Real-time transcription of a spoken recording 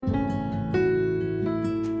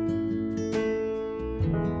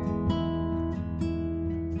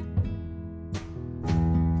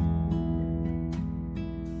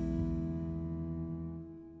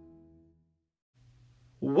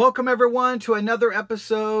Welcome everyone to another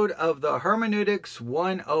episode of the Hermeneutics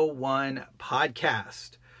 101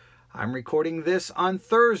 podcast. I'm recording this on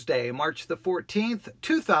Thursday, March the 14th,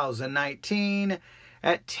 2019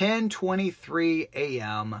 at 10:23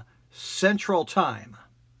 a.m. Central Time.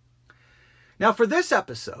 Now for this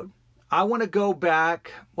episode, I want to go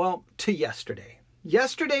back, to yesterday.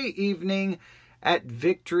 Yesterday evening at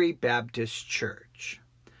Victory Baptist Church.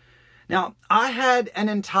 Now, I had an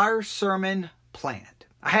entire sermon planned.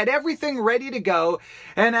 I had everything ready to go,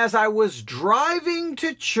 and as I was driving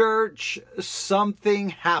to church, something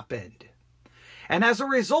happened. And as a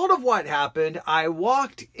result of what happened, I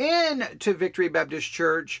walked in to Victory Baptist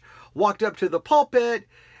Church, walked up to the pulpit,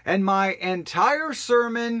 and my entire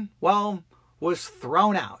sermon, was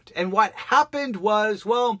thrown out. And what happened was,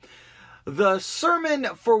 the sermon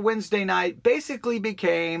for Wednesday night basically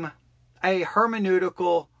became a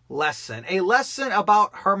hermeneutical lesson, a lesson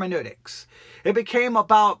about hermeneutics. It became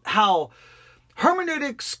about how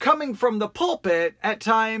hermeneutics coming from the pulpit at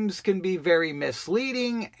times can be very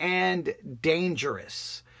misleading and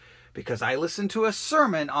dangerous. Because I listened to a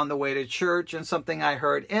sermon on the way to church, and something I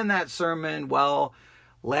heard in that sermon,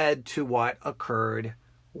 led to what occurred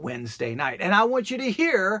Wednesday night. And I want you to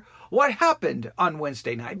hear what happened on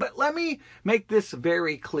Wednesday night. But let me make this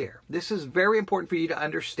very clear. This is very important for you to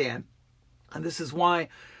understand. And this is why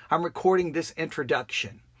I'm recording this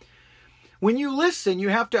introduction. When you listen, you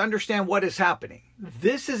have to understand what is happening.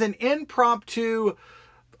 This is an impromptu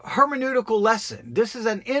hermeneutical lesson. This is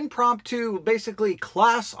an impromptu, basically,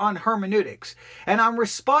 class on hermeneutics. And I'm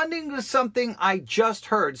responding to something I just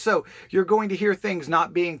heard. So you're going to hear things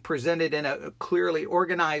not being presented in a clearly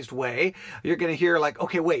organized way. You're going to hear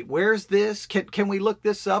okay, wait, where's this? Can we look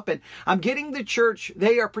this up? And I'm getting the church,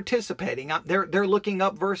 they are participating. They're looking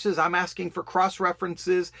up verses. I'm asking for cross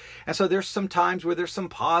references. And so there's some times where there's some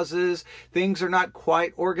pauses. Things are not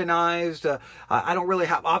quite organized. I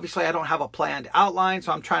don't have a planned outline.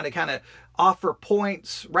 So I'm trying to kind of offer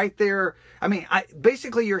points right there.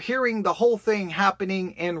 Basically you're hearing the whole thing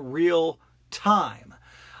happening in real time.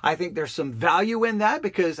 I think there's some value in that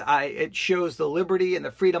because it shows the liberty and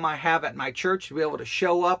the freedom I have at my church to be able to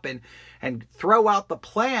show up and throw out the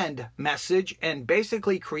planned message and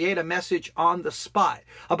basically create a message on the spot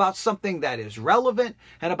about something that is relevant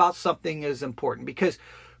and about something is important. Because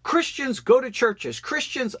Christians go to churches,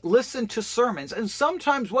 Christians listen to sermons, and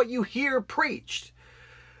sometimes what you hear preached,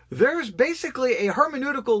 there's basically a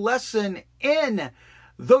hermeneutical lesson in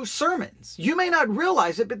those sermons. You may not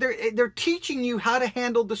realize it, but they're teaching you how to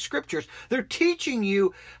handle the scriptures. They're teaching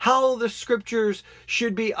you how the scriptures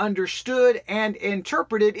should be understood and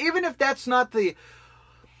interpreted. Even if that's not the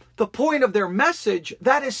point of their message,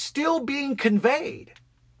 that is still being conveyed.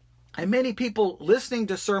 And many people listening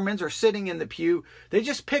to sermons or sitting in the pew, they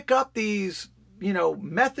just pick up these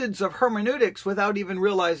methods of hermeneutics without even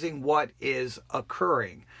realizing what is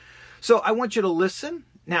occurring. So I want you to listen.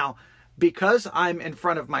 Now, because I'm in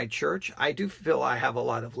front of my church, I do feel I have a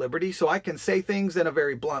lot of liberty, so I can say things in a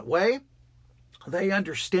very blunt way. They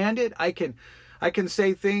understand it. I can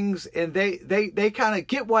say things and they kind of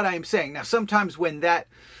get what I'm saying. Now, sometimes when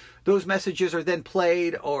those messages are then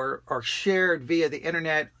played or shared via the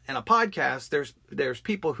internet and a podcast, there's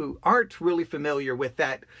people who aren't really familiar with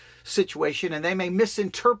that situation, and they may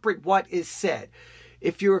misinterpret what is said.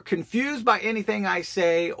 If you're confused by anything I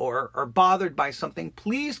say or are bothered by something,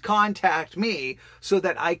 please contact me so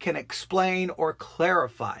that I can explain or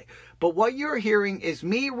clarify. But what you're hearing is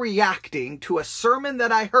me reacting to a sermon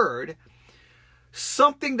that I heard,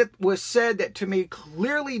 something that was said that to me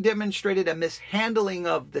clearly demonstrated a mishandling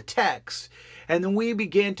of the text, and then we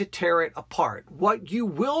began to tear it apart. What you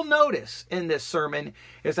will notice in this sermon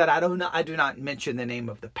is that I do not mention the name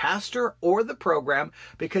of the pastor or the program,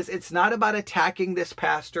 because it's not about attacking this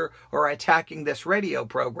pastor or attacking this radio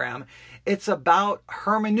program. It's about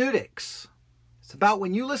hermeneutics. It's about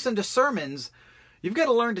when you listen to sermons, you've got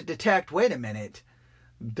to learn to detect, wait a minute,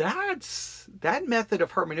 that method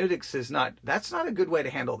of hermeneutics that's not a good way to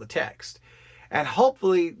handle the text. And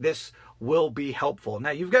hopefully this will be helpful.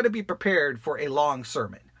 Now, you've got to be prepared for a long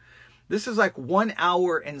sermon. This is 1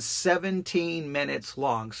 hour and 17 minutes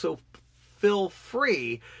long. So feel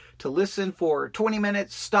free to listen for 20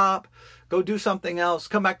 minutes, stop, go do something else,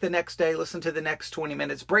 come back the next day, listen to the next 20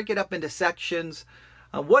 minutes, break it up into sections,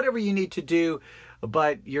 whatever you need to do.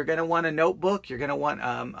 But you're going to want a notebook. You're going to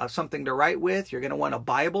want something to write with. You're going to want a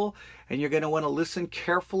Bible, and you're going to want to listen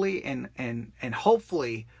carefully, and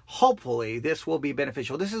hopefully this will be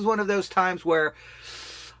beneficial. This is one of those times where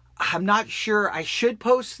I'm not sure I should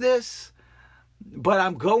post this, but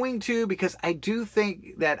I'm going to, because I do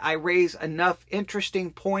think that I raise enough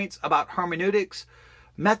interesting points about hermeneutics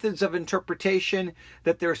methods of interpretation,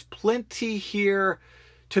 that there's plenty here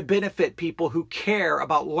to benefit people who care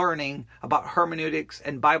about learning about hermeneutics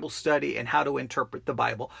and Bible study and how to interpret the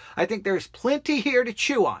Bible. I think there's plenty here to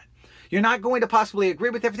chew on. You're not going to possibly agree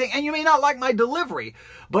with everything, and you may not like my delivery,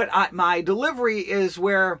 but my delivery is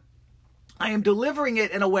where I am delivering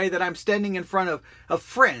it in a way that I'm standing in front of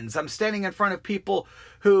friends. I'm standing in front of people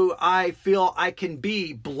who I feel I can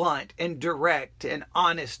be blunt and direct and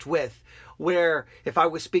honest with, where if I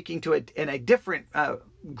was speaking to in a different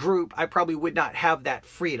group, I probably would not have that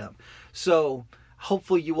freedom. So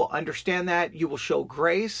hopefully you will understand that. You will show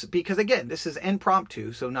grace, because again, this is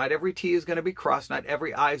impromptu. So not every T is going to be crossed. Not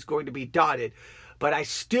every I is going to be dotted. But I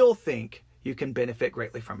still think you can benefit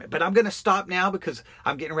greatly from it. But I'm going to stop now because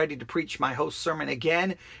I'm getting ready to preach my host sermon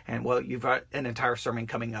again. And well, you've got an entire sermon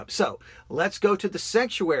coming up. So let's go to the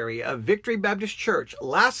sanctuary of Victory Baptist Church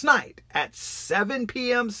last night at 7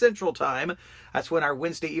 p.m. Central Time. That's when our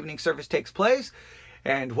Wednesday evening service takes place.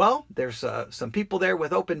 And well, there's some people there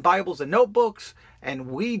with open Bibles and notebooks. And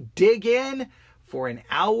we dig in for an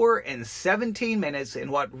hour and 17 minutes in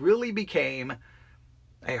what really became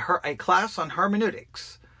a class on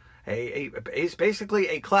hermeneutics. It's basically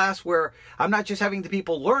a class where I'm not just having the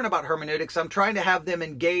people learn about hermeneutics, I'm trying to have them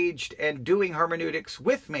engaged and doing hermeneutics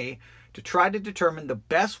with me to try to determine the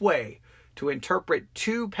best way to interpret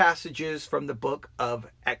two passages from the book of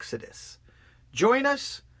Exodus. Join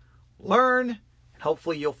us, learn, and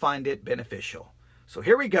hopefully you'll find it beneficial. So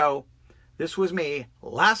here we go. This was me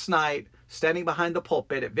last night standing behind the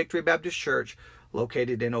pulpit at Victory Baptist Church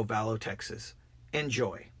located in Ovalo, Texas.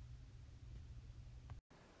 Enjoy.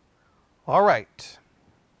 All right,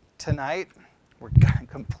 tonight we're going to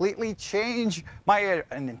completely change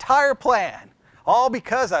an entire plan, all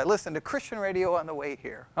because I listened to Christian radio on the way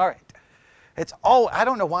here. All right, I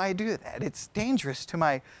don't know why I do that. It's dangerous to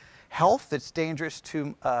my health. It's dangerous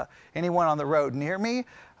to anyone on the road near me.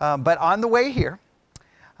 But on the way here,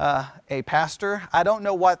 a pastor, I don't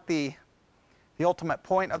know what the ultimate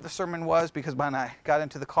point of the sermon was, because when I got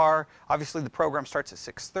into the car, obviously the program starts at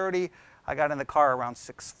 6:30. I got in the car around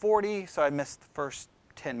 6:40, so I missed the first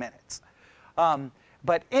 10 minutes.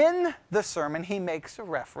 But in the sermon, he makes a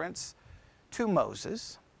reference to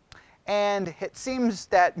Moses. And it seems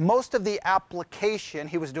that most of the application,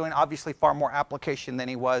 he was doing obviously far more application than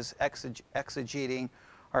he was exegeting,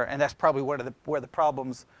 and that's probably where the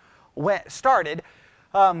problems started,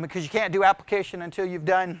 because you can't do application until you've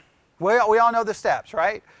done, we all know the steps,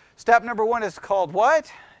 right? Step number one is called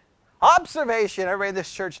what? Observation. Everybody in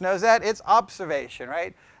this church knows that. It's observation,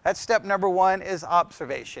 right? That's step number one, is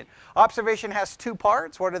observation. Observation has two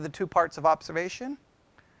parts. What are the two parts of observation?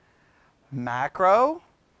 Macro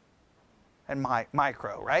and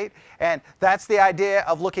micro, right? And that's the idea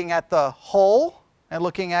of looking at the whole and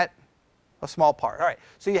looking at a small part. All right,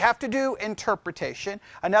 so you have to do interpretation.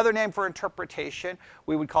 Another name for interpretation,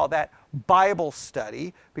 we would call that Bible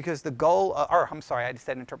study, because the goal, I just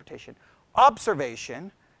said interpretation.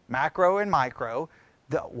 Observation, macro and micro,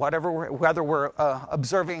 whether we're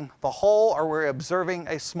observing the whole or we're observing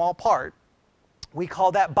a small part, we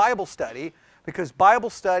call that Bible study, because Bible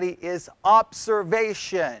study is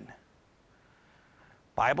observation.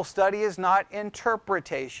 Bible study is not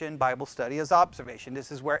interpretation. Bible study is observation.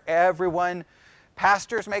 This is where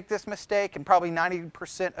pastors make this mistake, and probably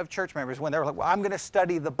 90% of church members, when they're like, well, I'm going to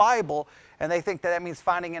study the Bible, and they think that means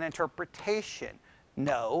finding an interpretation.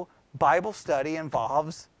 No, Bible study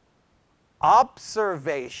involves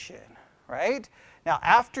observation, right? Now,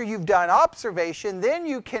 after you've done observation, then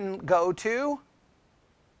you can go to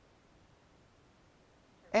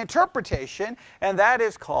interpretation, and that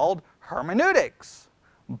is called hermeneutics.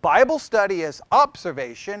 Bible study is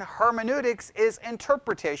observation. Hermeneutics is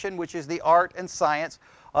interpretation, which is the art and science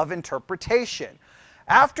of interpretation.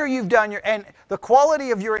 After you've done and the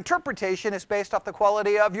quality of your interpretation is based off the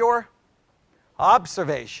quality of your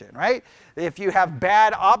observation, right? If you have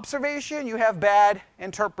bad observation, you have bad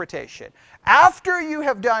interpretation. After you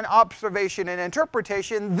have done observation and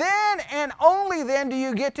interpretation, then and only then do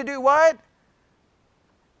you get to do what?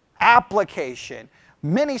 Application.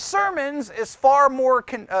 Many sermons is far more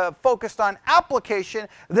focused on application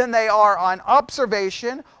than they are on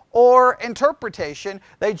observation or interpretation.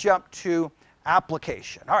 They jump to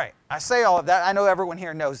application. All right, I say all of that. I know everyone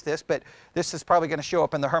here knows this, but this is probably going to show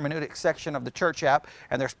up in the hermeneutics section of the church app,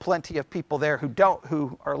 and there's plenty of people there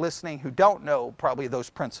who are listening who don't know probably those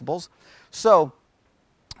principles. So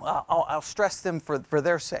I'll stress them for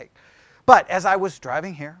their sake. But as I was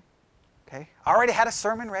driving here, okay, I already had a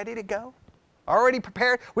sermon ready to go. already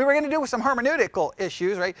prepared. We were going to do some hermeneutical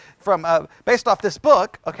issues, right? From based off this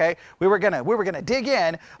book, okay? We were gonna dig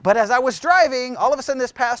in. But as I was driving, all of a sudden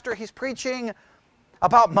this pastor, he's preaching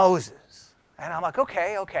about Moses, and I'm like,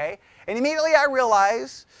 okay. And immediately I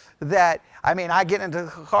realize that, I get into the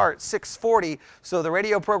car at 6:40, so the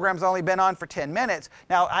radio program's only been on for 10 minutes.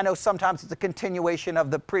 Now, I know sometimes it's a continuation of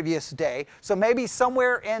the previous day, so maybe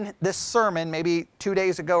somewhere in this sermon, maybe 2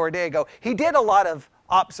 days ago or a day ago, he did a lot of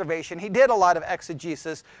observation, he did a lot of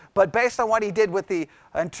exegesis, but based on what he did with the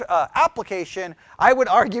application, I would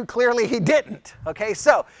argue clearly he didn't. Okay,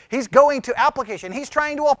 so he's going to application. He's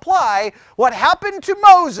trying to apply what happened to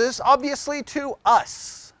Moses, obviously, to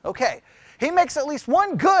us. Okay. He makes at least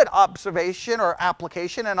one good observation or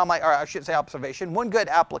application, and I'm like, or I should say observation, one good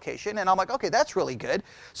application, and I'm like, okay, that's really good.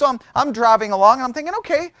 So I'm driving along, and I'm thinking,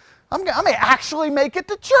 okay, I may actually make it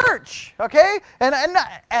to church, okay?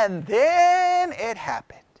 And then it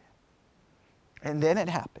happened.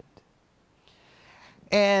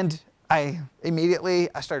 And I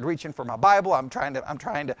started reaching for my Bible. I'm trying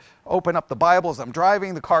to open up the Bible as I'm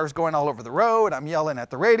driving. The car's going all over the road. I'm yelling at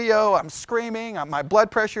the radio. I'm screaming. My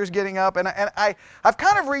blood pressure is getting up. And I've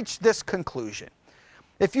kind of reached this conclusion.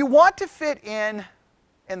 If you want to fit in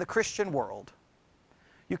the Christian world,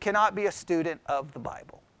 you cannot be a student of the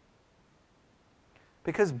Bible.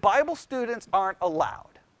 Because Bible students aren't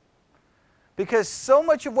allowed. Because so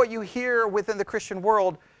much of what you hear within the Christian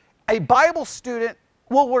world, a Bible student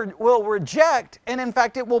will reject, and in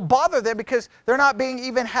fact it will bother them because they're not being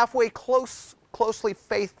even halfway closely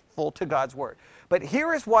faithful to God's Word. But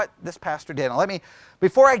here is what this pastor did. Now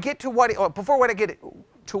before I get to what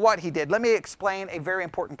he did, let me explain a very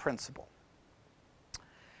important principle.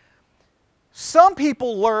 Some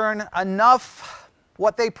people learn enough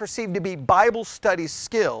what they perceive to be Bible study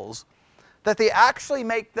skills that they actually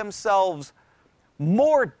make themselves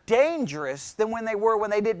more dangerous than when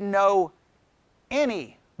they didn't know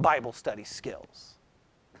any Bible study skills.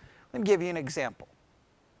 Let me give you an example.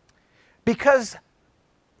 Because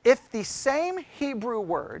if the same Hebrew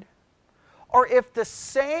word or if the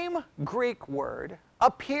same Greek word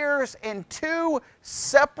appears in two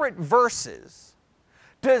separate verses,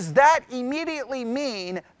 does that immediately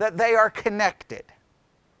mean that they are connected?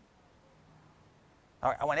 All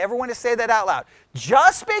right, I want everyone to say that out loud.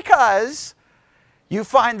 Just because you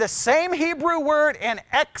find the same Hebrew word in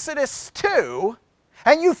Exodus 2,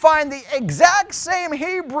 and you find the exact same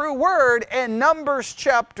Hebrew word in Numbers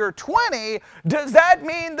chapter 20, does that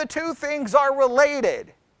mean the two things are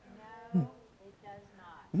related? No, it does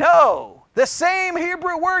not. No, the same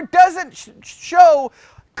Hebrew word doesn't show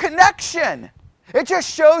connection. It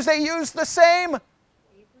just shows they use the same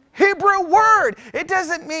Hebrew word. It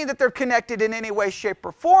doesn't mean that they're connected in any way, shape,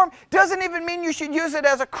 or form. It doesn't even mean you should use it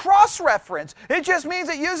as a cross-reference. It just means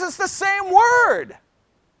it uses the same word.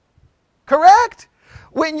 Correct?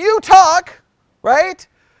 When you talk, right,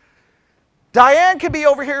 Diane could be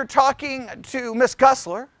over here talking to Miss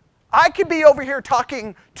Gussler. I could be over here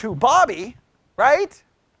talking to Bobby, right?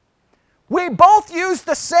 We both use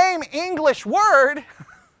the same English word.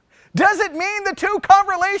 Does it mean the two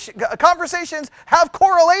conversations have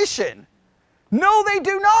correlation? No, they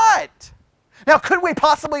do not. Now, could we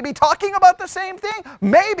possibly be talking about the same thing?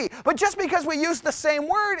 Maybe, but just because we use the same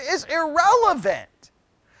word is irrelevant.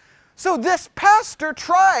 So this pastor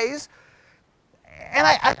tries, and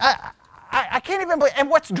I can't even believe, and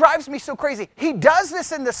what drives me so crazy, he does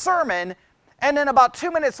this in the sermon, and then about 2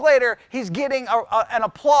 minutes later, he's getting an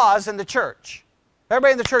applause in the church.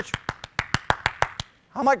 Everybody in the church,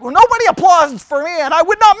 I'm like, well, nobody applauds for me, and I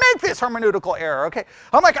would not make this hermeneutical error, okay?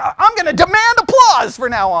 I'm like, I'm going to demand applause from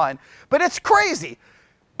now on. But it's crazy,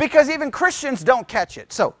 because even Christians don't catch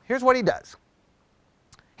it. So here's what he does.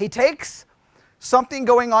 He takes something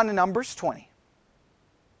going on in Numbers 20.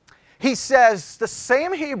 He says the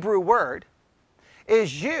same Hebrew word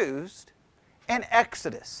is used in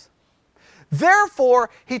Exodus. Therefore,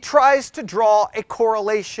 he tries to draw a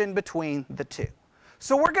correlation between the two.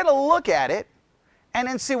 So we're going to look at it and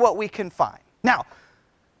then see what we can find. Now,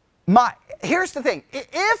 here's the thing.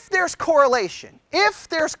 If there's correlation,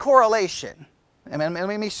 and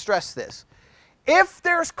let me stress this. If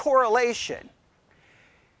there's correlation,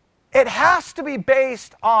 it has to be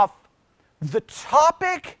based off the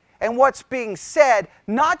topic and what's being said,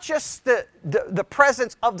 not just the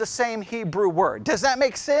presence of the same Hebrew word. Does that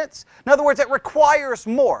make sense? In other words, it requires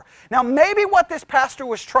more. Now, maybe what this pastor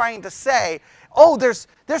was trying to say, oh, there's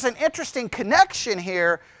an interesting connection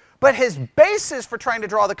here, but his basis for trying to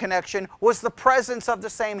draw the connection was the presence of the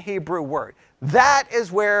same Hebrew word. That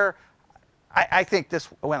is where I think this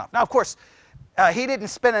went off. Now, of course, he didn't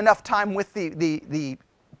spend enough time with the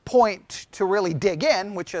point to really dig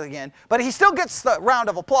in, which again, but he still gets the round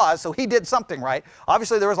of applause, so he did something right.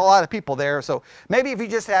 Obviously, there was a lot of people there, so maybe if you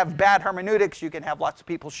just have bad hermeneutics, you can have lots of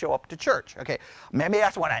people show up to church. Okay, maybe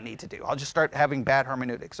that's what I need to do. I'll just start having bad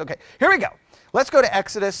hermeneutics. Okay, here we go. Let's go to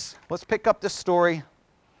Exodus. Let's pick up this story.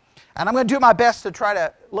 And I'm going to do my best to try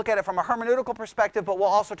to look at it from a hermeneutical perspective, but we'll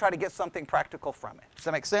also try to get something practical from it. Does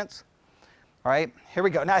that make sense? All right, here we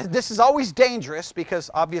go. Now, this is always dangerous because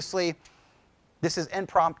obviously this is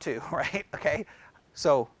impromptu, right? Okay,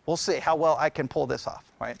 so we'll see how well I can pull this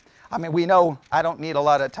off, right? I mean, we know I don't need a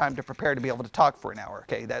lot of time to prepare to be able to talk for an hour,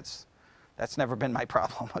 okay? That's never been my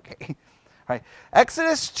problem, okay? All right,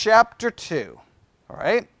 Exodus chapter 2, all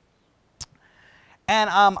right? And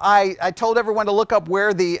I told everyone to look up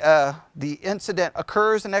where the incident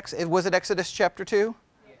occurs in was it Exodus chapter 2?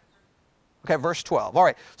 Yes. Okay, verse 12. All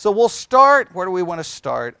right, so we'll start, where do we want to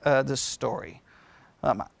start this story?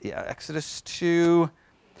 Yeah, Exodus 2.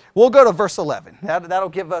 We'll go to verse 11. That'll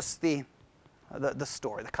give us the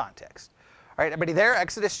story, the context. All right, everybody there?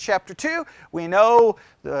 Exodus chapter 2. We know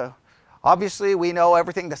obviously we know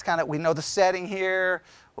everything that's we know the setting here.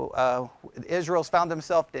 Israel's found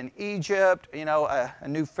themselves in Egypt. You know, a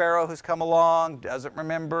new Pharaoh who's come along, doesn't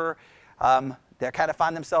remember. They kind of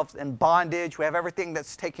find themselves in bondage. We have everything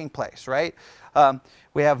that's taking place, right?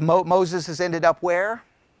 We have Moses has ended up where?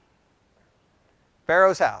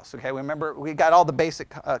 Pharaoh's house, okay? Remember, we got all the basic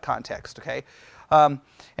context, okay?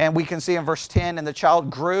 And we can see in verse 10, and the child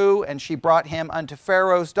grew, and she brought him unto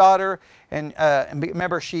Pharaoh's daughter. And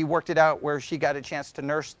remember, she worked it out where she got a chance to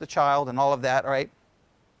nurse the child and all of that, right?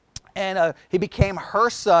 And he became her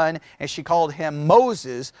son, and she called him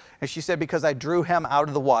Moses. And she said, because I drew him out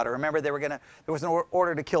of the water. Remember, there was an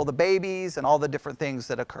order to kill the babies and all the different things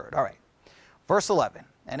that occurred. All right. Verse 11.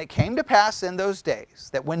 And it came to pass in those days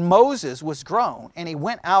that when Moses was grown, and he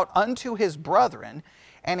went out unto his brethren,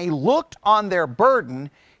 and he looked on their burden,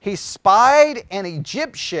 he spied an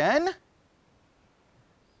Egyptian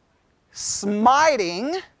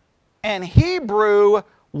smiting an Hebrew,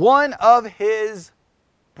 one of his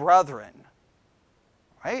brethren.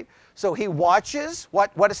 Right? So he watches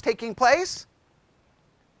what is taking place.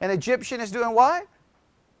 An Egyptian is doing what?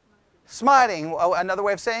 Smiting. Another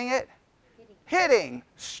way of saying it? Hitting,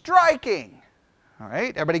 striking. All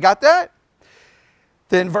right, everybody got that?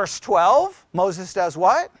 Then verse 12, Moses does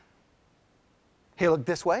what? He looked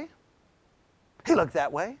this way. He looked that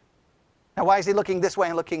way. Now, why is he looking this way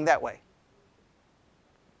and looking that way?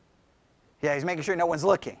 Yeah, he's making sure no one's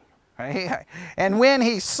looking. Right? And when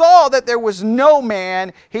he saw that there was no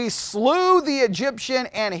man, he slew the Egyptian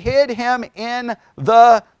and hid him in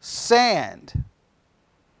the sand.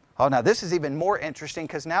 Oh, now this is even more interesting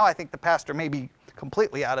because now I think the pastor may be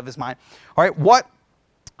completely out of his mind. All right,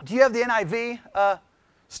 do you have the NIV,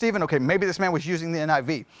 Stephen? Okay, maybe this man was using the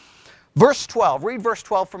NIV. Verse 12, read verse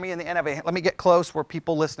 12 for me in the NIV. Let me get close where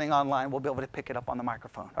people listening online will be able to pick it up on the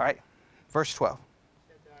microphone. All right, verse 12.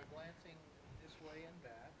 It said, glancing this way and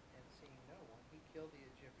that, and seeing no one, he killed the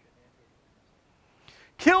Egyptian and hid him.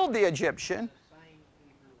 Killed the Egyptian. The same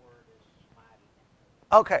Hebrew word as smiting.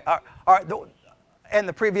 Okay, all right. And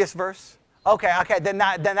the previous verse? Okay, then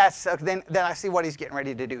I see what he's getting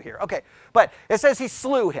ready to do here. Okay, but it says he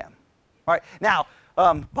slew him. All right, now,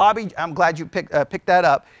 Bobby, I'm glad you picked that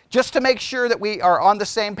up. Just to make sure that we are on the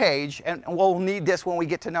same page, and we'll need this when we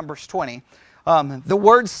get to Numbers 20, the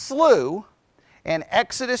word slew in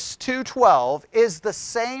Exodus 2:12 is the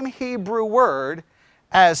same Hebrew word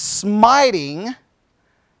as smiting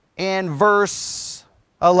in verse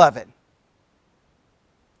 11.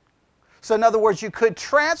 So in other words, you could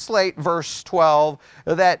translate verse 12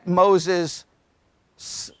 that Moses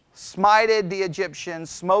smited the Egyptian,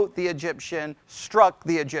 smote the Egyptian, struck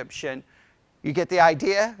the Egyptian. You get the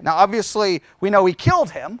idea? Now obviously we know he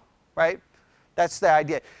killed him, right? That's the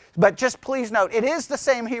idea. But just please note, it is the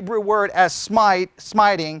same Hebrew word as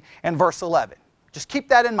smiting in verse 11. Just keep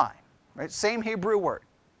that in mind, right? Same Hebrew word.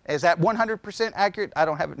 Is that 100% accurate? I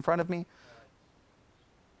don't have it in front of me.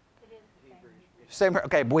 Same.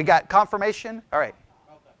 Okay, we got confirmation. All right.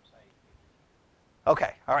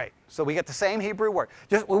 Okay, all right. So we get the same Hebrew word.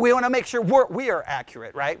 Just we want to make sure we are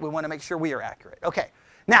accurate, right? We want to make sure we are accurate. Okay.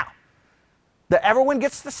 Now, everyone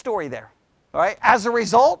gets the story there. All right. As a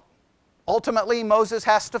result, ultimately Moses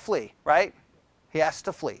has to flee, right? He has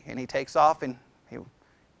to flee, and he takes off and he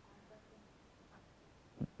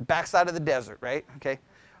backs out of the desert, right? Okay.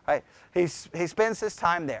 All right. He spends his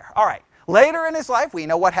time there. All right. Later in his life, we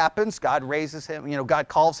know what happens. God raises him, God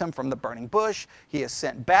calls him from the burning bush. He is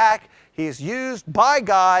sent back. He is used by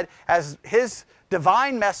God as his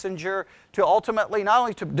divine messenger to ultimately not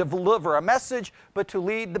only to deliver a message, but to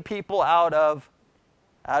lead the people out of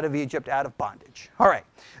Out of Egypt, out of bondage. All right.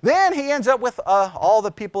 Then he ends up with all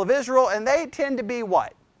the people of Israel, and they tend to be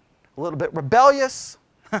what? A little bit rebellious.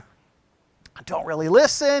 Don't really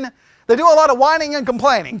listen. They do a lot of whining and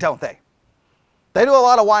complaining, don't they? They do a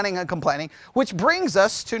lot of whining and complaining, which brings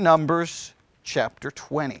us to Numbers chapter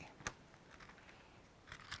 20.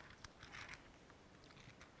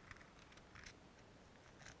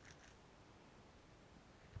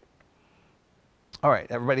 All right,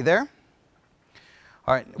 everybody there?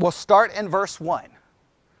 All right, we'll start in verse 1.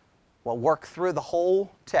 We'll work through the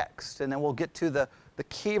whole text, and then we'll get to the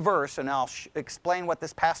key verse, and I'll explain what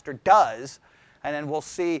this pastor does, and then we'll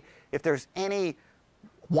see if there's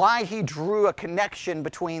why he drew a connection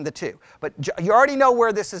between the two. But you already know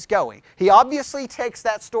where this is going. He obviously takes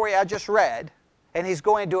that story I just read, and he's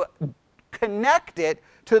going to connect it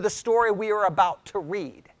to the story we are about to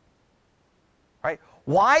read. Right?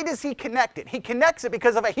 Why does he connect it? He connects it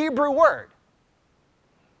because of a Hebrew word.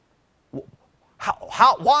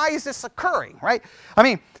 Why is this occurring, right? I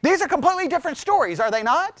mean, these are completely different stories, are they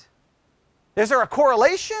not? Is there a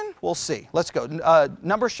correlation? We'll see. Let's go.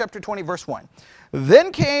 Numbers chapter 20, verse 1.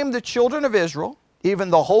 Then came the children of Israel, even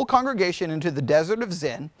the whole congregation, into the desert of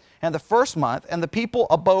Zin, and the first month, and the people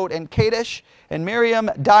abode in Kadesh, and Miriam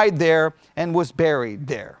died there and was buried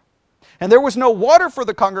there. And there was no water for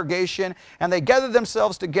the congregation, and they gathered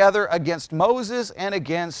themselves together against Moses and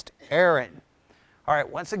against Aaron. All right,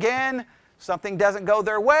 once again, something doesn't go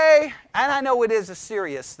their way, and I know it is a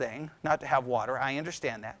serious thing not to have water. I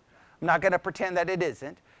understand that. I'm not going to pretend that it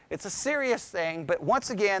isn't. It's a serious thing, but once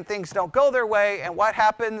again, things don't go their way, and what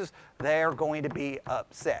happens? They're going to be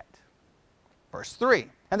upset. Verse 3,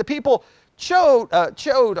 and the people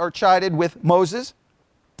chided with Moses,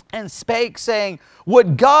 and spake, saying,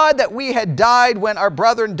 Would God that we had died when our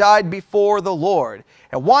brethren died before the Lord.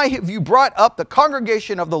 And why have you brought up the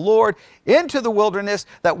congregation of the Lord into the wilderness,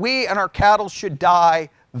 that we and our cattle should die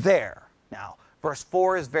there? Now, verse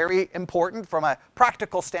 4 is very important from a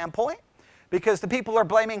practical standpoint, because the people are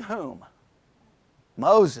blaming whom?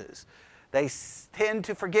 Moses. They tend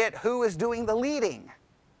to forget who is doing the leading.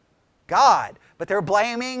 God. But they're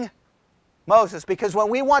blaming Moses, because when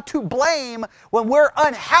we want to blame, when we're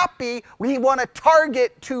unhappy, we want to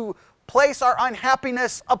target to place our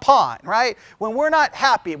unhappiness upon, right? When we're not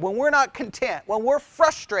happy, when we're not content, when we're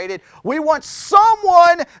frustrated, we want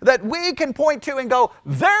someone that we can point to and go,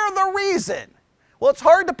 they're the reason. Well, it's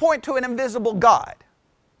hard to point to an invisible God.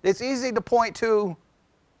 It's easy to point to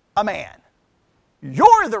a man.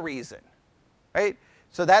 You're the reason, right?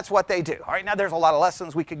 So that's what they do. All right, now there's a lot of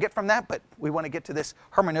lessons we could get from that, but we want to get to this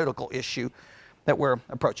hermeneutical issue that we're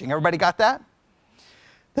approaching. Everybody got that?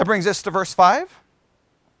 That brings us to verse 5.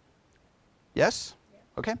 Yes?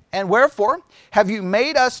 Okay. And wherefore have you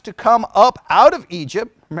made us to come up out of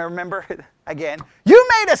Egypt? Remember, again, you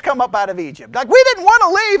made us come up out of Egypt. Like, we didn't want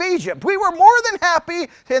to leave Egypt. We were more than happy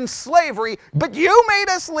in slavery, but you made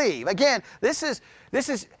us leave. Again, this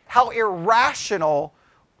is how irrational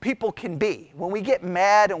people can be. When we get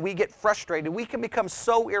mad and we get frustrated, we can become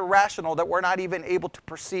so irrational that we're not even able to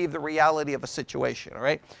perceive the reality of a situation, all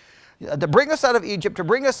right? To bring us out of Egypt, to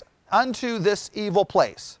bring us unto this evil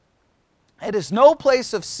place. It is no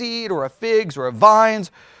place of seed or of figs or of vines,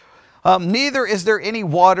 neither is there any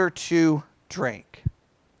water to drink.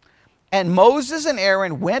 And Moses and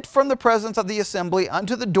Aaron went from the presence of the assembly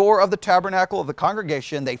unto the door of the tabernacle of the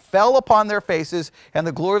congregation. They fell upon their faces, and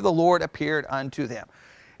the glory of the Lord appeared unto them.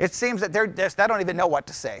 It seems that they don't even know what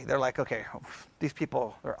to say. They're like, okay, these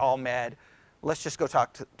people are all mad. Let's just go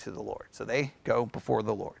talk to the Lord. So they go before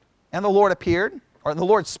the Lord. And the Lord appeared, or the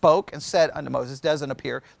Lord spoke and said unto Moses, doesn't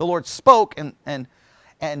appear. The Lord spoke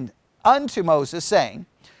and unto Moses, saying,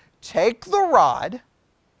 Take the rod,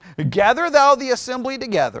 gather thou the assembly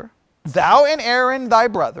together, thou and Aaron thy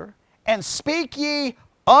brother, and speak ye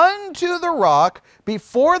unto the rock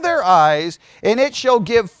before their eyes, and it shall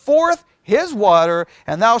give forth his water,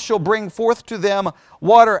 and thou shalt bring forth to them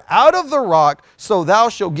water out of the rock, so thou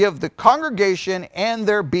shalt give the congregation and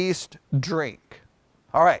their beast drink.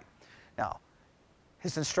 All right. Now,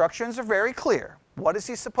 his instructions are very clear. What is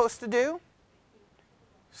he supposed to do?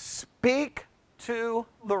 Speak to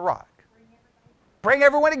the rock. Bring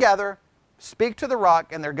everyone together, speak to the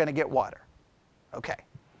rock, and they're going to get water. Okay.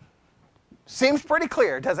 Seems pretty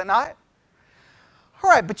clear, does it not? All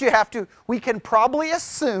right, but we can probably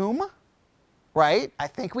assume, right? I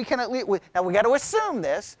think we can at least, now we got to assume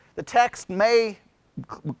this. The text may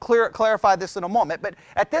clarify this in a moment, but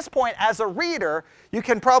at this point, as a reader, you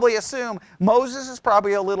can probably assume Moses is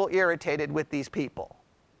probably a little irritated with these people.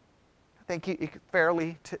 I think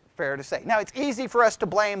fair to say. Now, it's easy for us to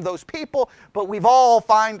blame those people, but we've all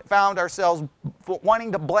found ourselves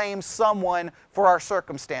wanting to blame someone for our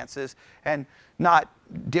circumstances and not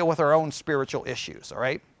deal with our own spiritual issues, all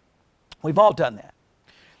right? We've all done that.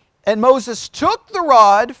 And Moses took the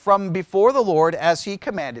rod from before the Lord as he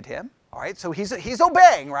commanded him. All right, so he's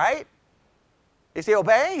obeying, right? Is he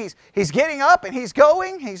obeying? He's getting up and he's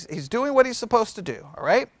going. He's doing what he's supposed to do, all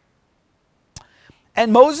right?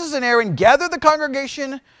 And Moses and Aaron gathered the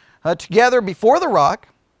congregation together before the rock.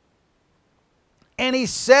 And he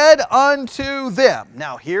said unto them.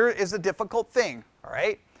 Now here is a difficult thing, all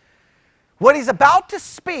right? What he's about to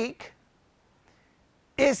speak,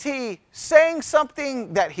 is he saying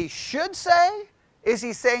something that he should say? Is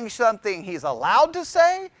he saying something he's allowed to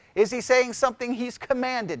say? Is he saying something he's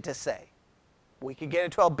commanded to say? We could get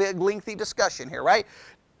into a big, lengthy discussion here, right?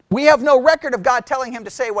 We have no record of God telling him to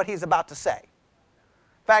say what he's about to say.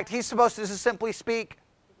 In fact, he's supposed to just simply speak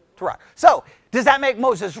to rock. So, does that make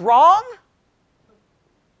Moses wrong?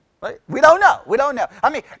 Right? We don't know. We don't know.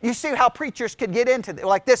 I mean, you see how preachers could get into it.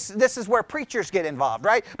 Like this is where preachers get involved,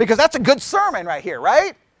 right? Because that's a good sermon right here,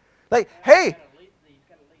 right? Like, hey.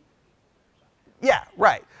 Yeah,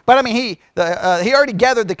 right. But I mean, he already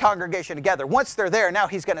gathered the congregation together. Once they're there, now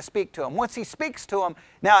he's going to speak to them. Once he speaks to them,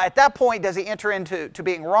 now at that point, does he enter into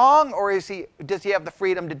being wrong, or does he have the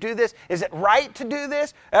freedom to do this? Is it right to do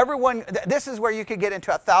this? Everyone, this is where you could get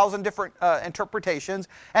into 1,000 different interpretations,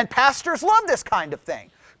 and pastors love this kind of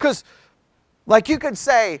thing. Because, like, you could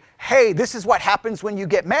say, hey, this is what happens when you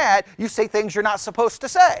get mad. You say things you're not supposed to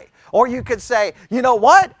say. Or you could say, you know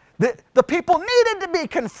what? The people needed to be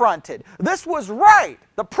confronted. This was right.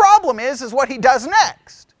 The problem is what he does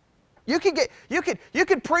next. You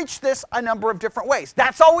could preach this a number of different ways.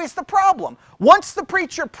 That's always the problem. Once the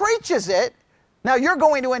preacher preaches it, now you're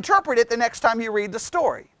going to interpret it the next time you read the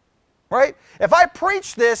story. Right? If I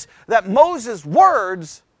preach this, that Moses'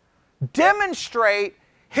 words demonstrate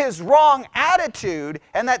his wrong attitude,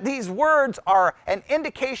 and that these words are an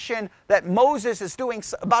indication that Moses is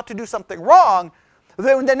about to do something wrong,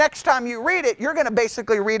 then the next time you read it, you're going to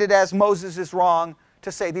basically read it as Moses is wrong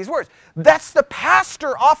to say these words. That's the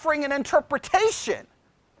pastor offering an interpretation.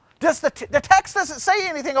 The text doesn't say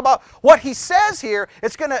anything about what he says here.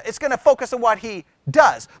 It's going to focus on what he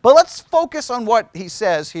does. But let's focus on what he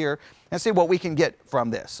says here and see what we can get from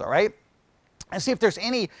this, all right? And see if there's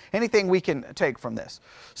anything we can take from this.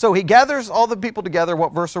 So he gathers all the people together.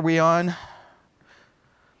 What verse are we on?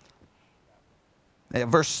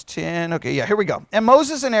 Verse 10. Okay, yeah, here we go. And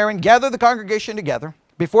Moses and Aaron gathered the congregation together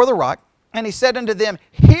before the rock, and he said unto them,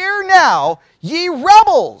 Hear now, ye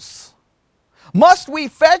rebels, must we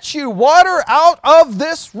fetch you water out of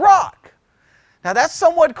this rock? Now that's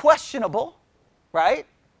somewhat questionable, right?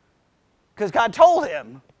 Because God told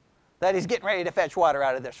him that he's getting ready to fetch water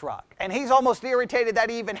out of this rock. And he's almost irritated that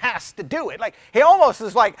he even has to do it. Like, he almost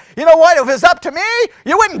is like, you know what, if it's up to me,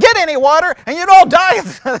 you wouldn't get any water and you'd all die of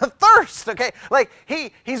thirst, okay? Like,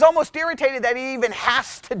 he's almost irritated that he even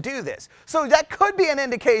has to do this. So that could be an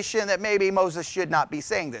indication that maybe Moses should not be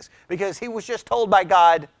saying this, because he was just told by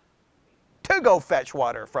God to go fetch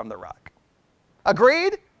water from the rock.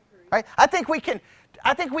 Agreed? Right? I think we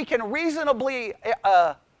can reasonably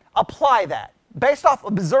apply that. Based off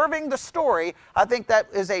observing the story, I think that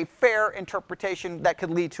is a fair interpretation that could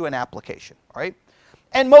lead to an application. All right?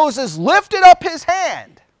 And Moses lifted up his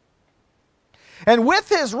hand, and with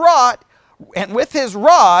his rod,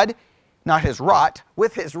 not his rod,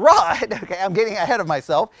 with his rod, okay, I'm getting ahead of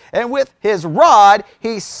myself, and with his rod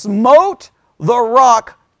he smote the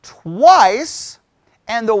rock twice,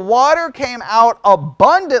 and the water came out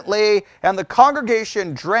abundantly, and the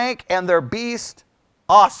congregation drank, and their beast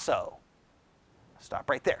also. Stop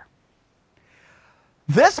right there.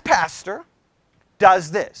 This pastor does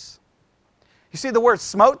this. You see the word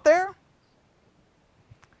smote there?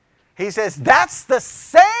 He says that's the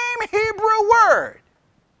same Hebrew word.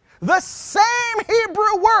 The same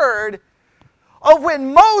Hebrew word of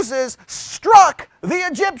when Moses struck the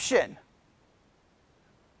Egyptian.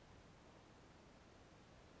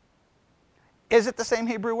 Is it the same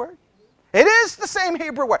Hebrew word? It is the same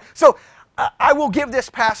Hebrew word. So I will give this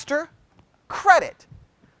pastor credit.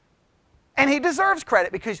 And he deserves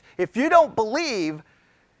credit, because if you don't believe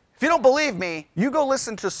me, you go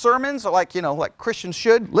listen to sermons like Christians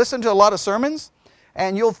should. Listen to a lot of sermons,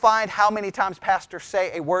 and you'll find how many times pastors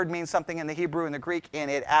say a word means something in the Hebrew and the Greek,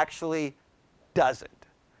 and it actually doesn't.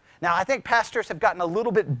 Now, I think pastors have gotten a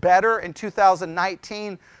little bit better in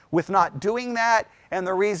 2019 with not doing that, and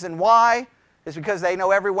the reason why is because they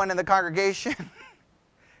know everyone in the congregation.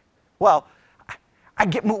 Well,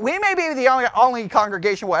 We may be the only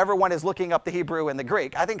congregation where everyone is looking up the Hebrew and the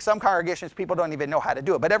Greek. I think some congregations, people don't even know how to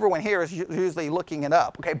do it, but everyone here is usually looking it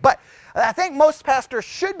up. Okay, but I think most pastors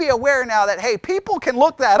should be aware now that, hey, people can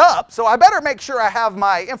look that up, so I better make sure I have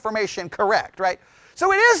my information correct, right?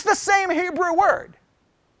 So it is the same Hebrew word.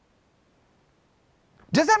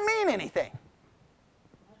 Does that mean anything?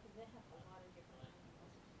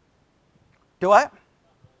 Do what?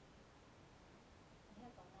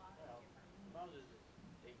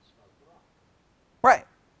 Right.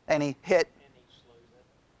 And he hit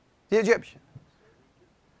the Egyptian.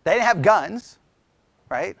 They didn't have guns,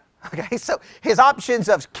 right? Okay, so his options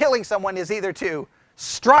of killing someone is either to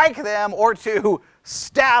strike them or to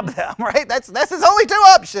stab them, right? That's his only two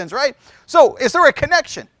options, right? So is there a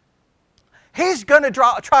connection? He's going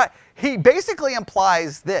to he basically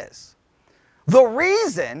implies this. The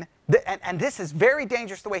reason, and this is very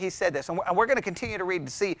dangerous the way he said this, and we're going to continue to read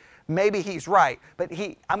to see maybe he's right, but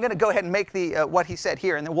I'm going to go ahead and make what he said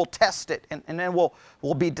here, and then we'll test it, and then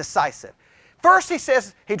we'll be decisive. First, he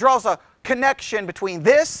says, he draws a connection between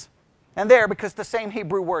this and there because the same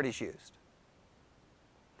Hebrew word is used.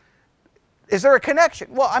 Is there a connection?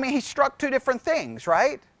 Well, I mean, he struck two different things,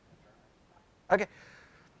 right? Okay.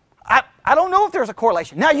 I don't know if there's a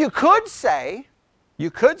correlation. Now, you could say,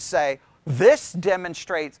 this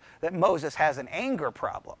demonstrates that Moses has an anger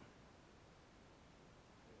problem.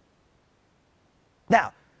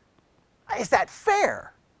 Now, is that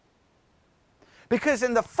fair? Because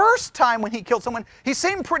in the first time when he killed someone, he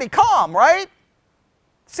seemed pretty calm, right?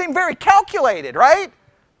 Seemed very calculated, right?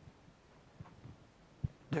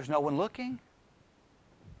 There's no one looking.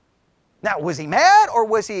 Now, was he mad, or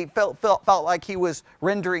was he felt like he was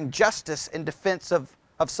rendering justice in defense of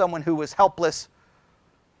someone who was helpless,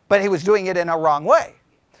 but he was doing it in a wrong way?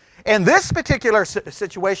 In this particular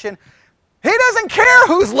situation, he doesn't care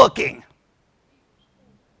who's looking.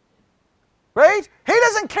 Right? He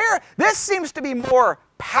doesn't care. This seems to be more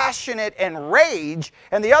passionate and rage,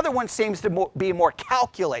 and the other one seems to be more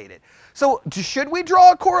calculated. So should we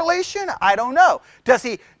draw a correlation? I don't know. Does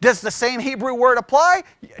the same Hebrew word apply?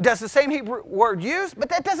 Does the same Hebrew word use? But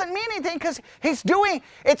that doesn't mean anything because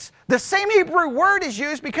it's the same Hebrew word is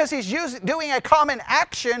used because he's doing a common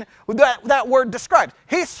action that word describes.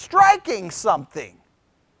 He's striking something.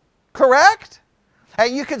 Correct?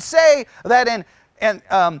 And you could say that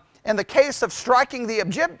in the case of striking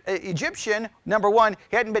the Egyptian, number one,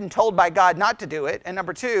 he hadn't been told by God not to do it, and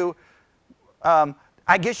number two,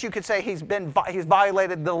 I guess you could say he's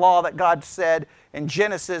violated the law that God said in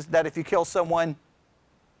Genesis that if you kill someone,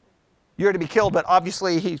 you're to be killed. But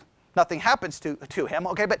obviously nothing happens to him.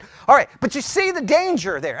 Okay, but all right. But you see the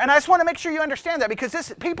danger there, and I just want to make sure you understand that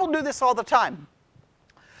because people do this all the time.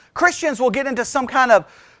 Christians will get into some kind of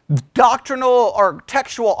doctrinal or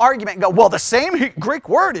textual argument and go, well, the same Greek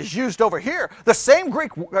word is used over here. The same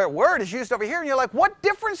Greek word is used over here. And you're like, what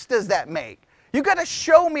difference does that make? You've got to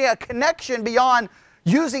show me a connection beyond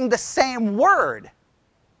using the same word.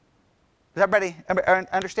 Does everybody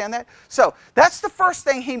understand that? So that's the first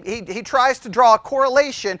thing he tries to draw a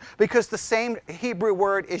correlation because the same Hebrew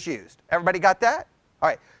word is used. Everybody got that? All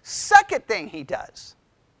right. Second thing he does,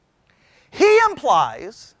 he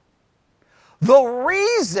implies the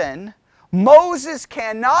reason Moses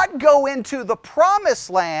cannot go into the promised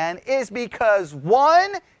land is because,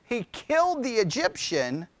 one, he killed the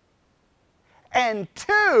Egyptian, and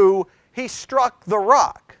two, he struck the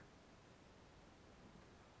rock.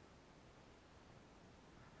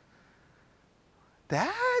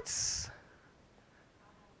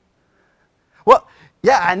 Well,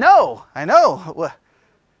 yeah, I know. Well,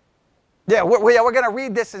 yeah, we're going to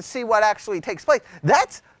read this and see what actually takes place.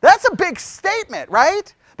 That's a big statement,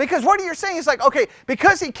 right? Because what you're saying is like, okay,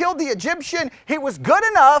 because he killed the Egyptian, he was good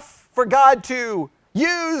enough for God to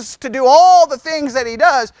use to do all the things that he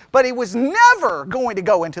does, but he was never going to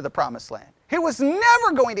go into the promised land. He was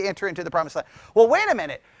never going to enter into the promised land. Well, wait a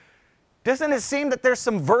minute. Doesn't it seem that there's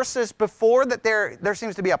some verses before that there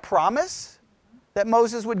seems to be a promise that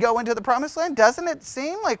Moses would go into the promised land? Doesn't it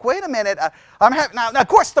seem like, wait a minute, now, of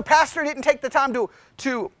course, the pastor didn't take the time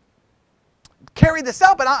to carry this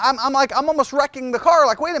out, but I'm almost wrecking the car.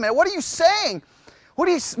 Like, wait a minute, what are you saying?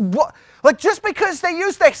 Like, just because they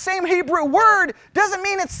use the same Hebrew word doesn't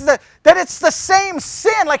mean that it's the same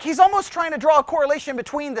sin. Like, he's almost trying to draw a correlation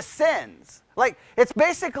between the sins. Like, it's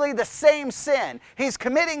basically the same sin. He's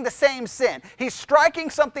committing the same sin. He's striking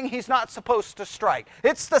something he's not supposed to strike.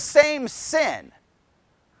 It's the same sin.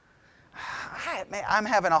 I'm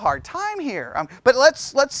having a hard time here. But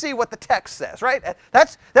let's see what the text says, right?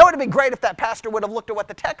 That would have been great if that pastor would have looked at what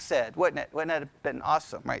the text said, wouldn't it? Wouldn't it have been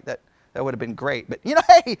awesome, right? That would have been great. But, you know,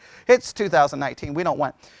 hey, it's 2019. We don't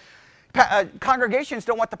want, congregations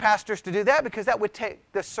don't want the pastors to do that because that would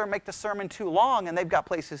make the sermon too long, and they've got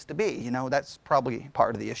places to be. You know, that's probably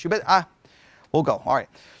part of the issue. But we'll go. All right.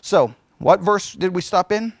 So what verse did we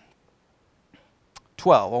stop in?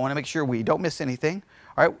 12. I want to make sure we don't miss anything.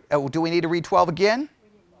 All right. Do we need to read 12 again?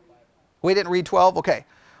 We didn't read 12? Okay.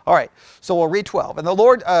 All right. So we'll read 12. And the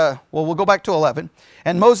Lord, we'll go back to 11.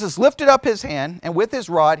 And Moses lifted up his hand, and with his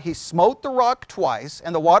rod he smote the rock twice,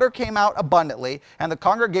 and the water came out abundantly, and the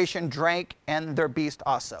congregation drank, and their beast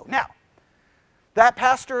also. Now, that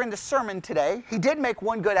pastor in the sermon today, he did make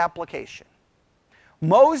one good application.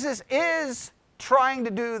 Moses is trying to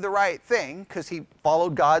do the right thing because he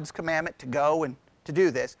followed God's commandment to go and to do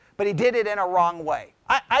this, but he did it in a wrong way.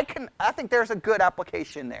 I think there's a good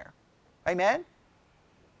application there. Amen?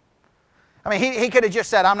 I mean, he could have just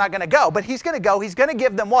said, I'm not going to go. But he's going to go. He's going to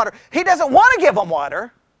give them water. He doesn't want to give them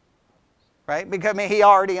water. Right? Because, I mean, he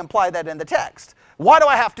already implied that in the text. Why do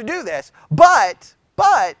I have to do this? But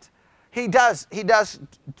he does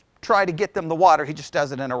try to get them the water. He just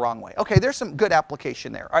does it in a wrong way. Okay, there's some good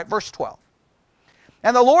application there. All right, verse 12.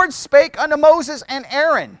 And the Lord spake unto Moses and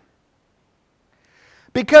Aaron,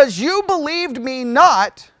 because you believed me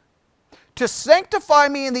not, to sanctify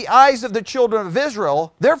me in the eyes of the children of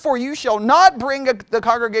Israel, therefore you shall not bring the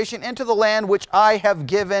congregation into the land which I have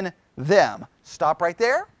given them. Stop right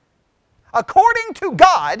there. According to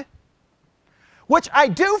God, which I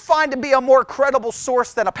do find to be a more credible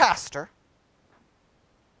source than a pastor,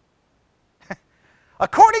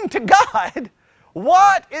 according to God,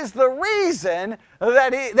 what is the reason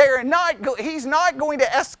that he's not going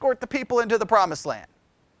to escort the people into the promised land?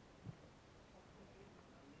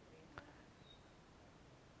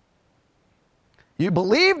 You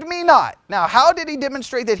believed me not. Now, how did he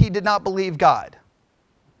demonstrate that he did not believe God?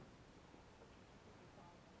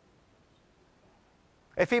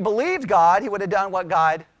 If he believed God, he would have done what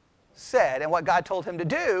God said. And what God told him to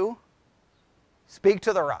do, speak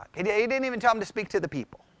to the rock. He didn't even tell him to speak to the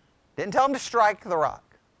people. Didn't tell him to strike the rock.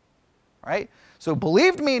 Right? So,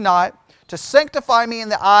 believed me not, to sanctify me in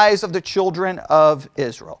the eyes of the children of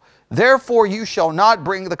Israel. Therefore you shall not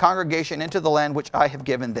bring the congregation into the land which I have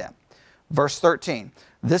given them. Verse 13,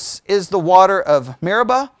 this is the water of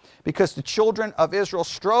Meribah, because the children of Israel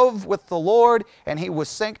strove with the Lord, and he was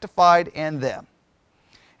sanctified in them.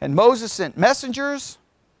 And Moses sent messengers,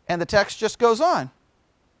 and the text just goes on.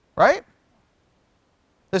 Right?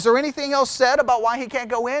 Is there anything else said about why he can't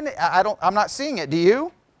go in? I'm not seeing it. Do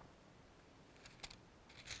you?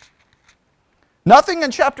 Nothing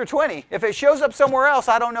in chapter 20. If it shows up somewhere else,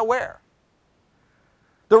 I don't know where.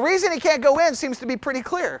 The reason he can't go in seems to be pretty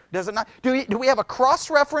clear, does it not? Do we have a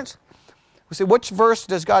cross-reference? We say, which verse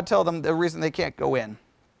does God tell them the reason they can't go in?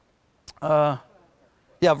 Yeah,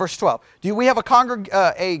 verse 12. Do we have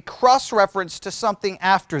a cross-reference to something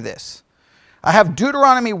after this? I have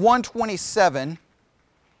Deuteronomy 1:27.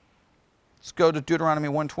 Let's go to Deuteronomy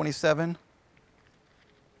 1:27.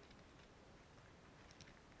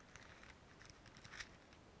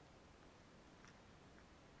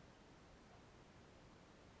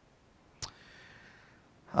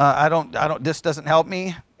 This doesn't help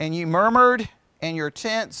me. And you murmured in your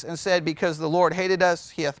tents and said, because the Lord hated us,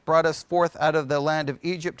 he hath brought us forth out of the land of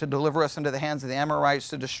Egypt to deliver us into the hands of the Amorites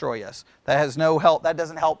to destroy us. That has no help. That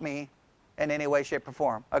doesn't help me in any way, shape, or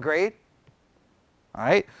form. Agreed? All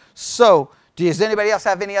right. So, does anybody else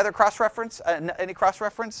have any other cross-reference? Any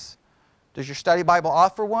cross-reference? Does your study Bible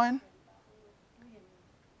offer one?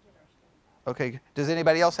 Okay. Does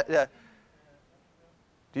anybody else?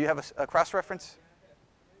 Do you have a cross-reference?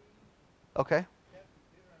 Okay.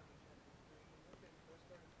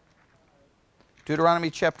 Deuteronomy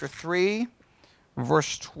chapter 3,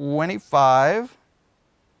 verse 25.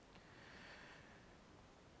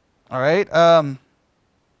 All right. Let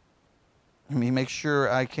me make sure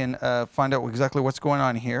I can find out exactly what's going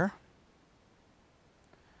on here.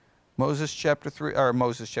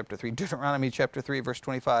 Deuteronomy chapter 3, verse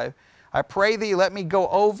 25. I pray thee, let me go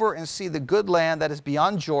over and see the good land that is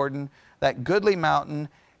beyond Jordan, that goodly mountain,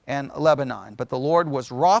 and Lebanon. But the Lord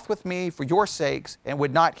was wroth with me for your sakes, and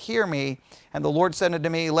would not hear me. And the Lord said unto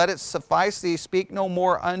me, let it suffice thee, speak no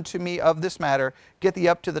more unto me of this matter. Get thee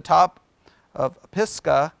up to the top of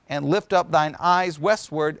Pisgah, and lift up thine eyes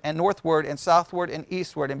westward, and northward, and southward, and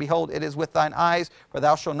eastward. And behold, it is with thine eyes, for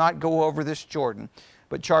thou shalt not go over this Jordan.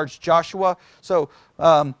 But charge Joshua. So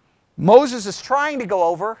Moses is trying to go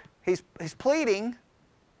over. He's pleading.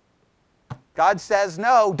 God says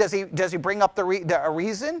no. Does he bring up a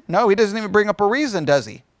reason? No, he doesn't even bring up a reason, does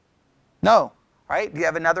he? No. Right? Do you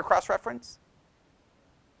have another cross-reference?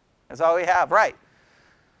 That's all we have. Right.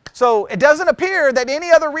 So it doesn't appear that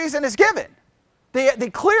any other reason is given. The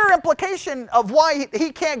clear implication of why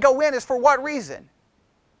he can't go in is for what reason?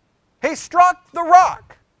 He struck the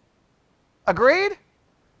rock. Agreed?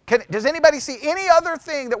 Does anybody see any other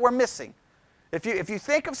thing that we're missing? If you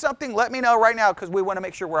think of something, let me know right now, because we want to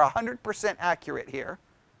make sure we're 100% accurate here.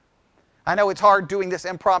 I know it's hard doing this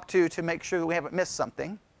impromptu to make sure that we haven't missed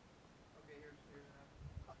something.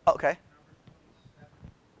 Okay.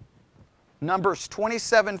 Numbers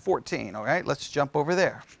 27:14. All right, let's jump over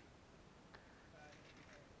there.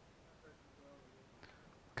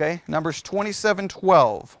 Okay, Numbers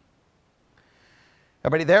 27:12.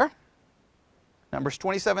 Everybody there? Numbers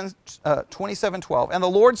 27:12. And the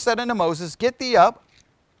Lord said unto Moses, Get thee up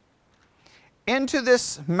into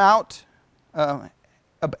this Mount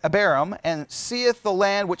Abarim, and seeth the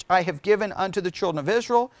land which I have given unto the children of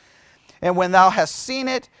Israel. And when thou hast seen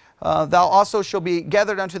it, thou also shalt be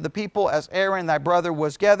gathered unto the people, as Aaron thy brother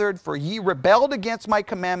was gathered. For ye rebelled against my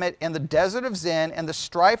commandment in the desert of Zin, and the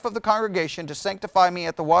strife of the congregation, to sanctify me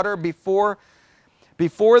at the water before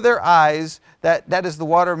their eyes, that is the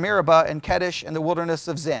water of Meribah and Kadesh in the wilderness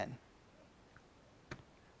of Zin.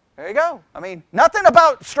 There you go. I mean, nothing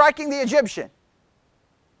about striking the Egyptian.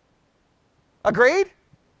 Agreed?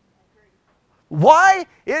 Why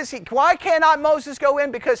cannot Moses go in?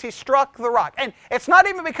 Because he struck the rock. And it's not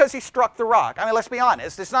even because he struck the rock. I mean, let's be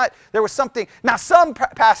honest. It's not, there was something. Now, some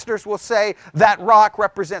pastors will say that rock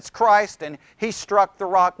represents Christ, and he struck the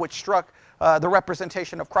rock which struck the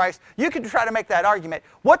representation of Christ. You can try to make that argument.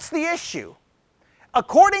 What's the issue?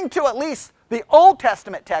 According to at least the Old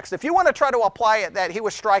Testament text, if you want to try to apply it that he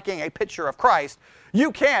was striking a picture of Christ,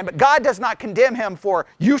 you can, but God does not condemn him for,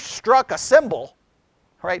 you struck a symbol.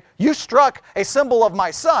 Right? You struck a symbol of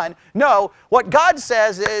my son. No, what God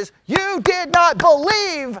says is, you did not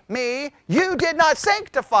believe me. You did not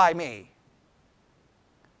sanctify me.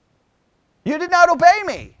 You did not obey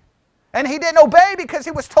me. And he didn't obey because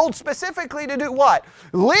he was told specifically to do what?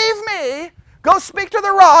 Leave me, go speak to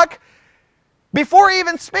the rock. Before he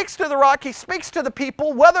even speaks to the rock, he speaks to the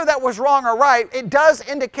people. Whether that was wrong or right, it does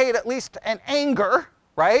indicate at least an anger,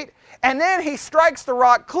 right? And then he strikes the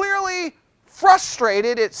rock, clearly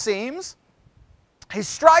frustrated, it seems. He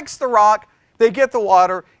strikes the rock, they get the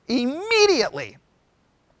water. Immediately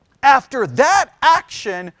after that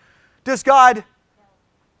action, does God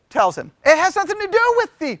tells him. It has nothing to do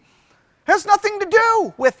with it.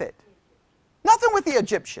 Nothing with the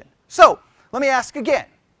Egyptian. So, let me ask again.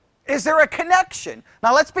 Is there a connection?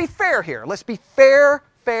 Now, let's be fair here. Let's be fair.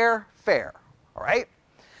 All right?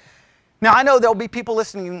 Now, I know there'll be people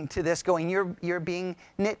listening to this going, you're being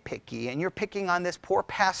nitpicky, and you're picking on this poor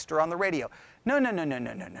pastor on the radio. No.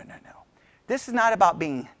 This is not about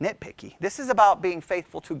being nitpicky. This is about being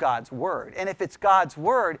faithful to God's Word. And if it's God's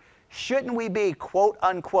Word, shouldn't we be, quote,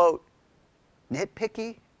 unquote,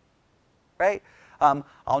 nitpicky? Right?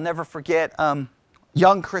 I'll never forget,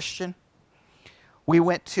 young Christian. We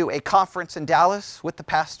went to a conference in Dallas with the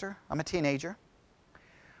pastor. I'm a teenager.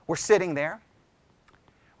 We're sitting there.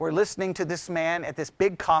 We're listening to this man at this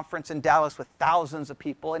big conference in Dallas with thousands of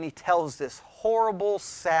people, and he tells this horrible,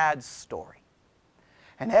 sad story.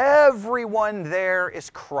 And everyone there is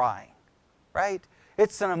crying, right?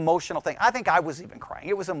 It's an emotional thing. I think I was even crying.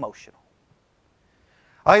 It was emotional.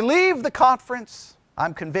 I leave the conference.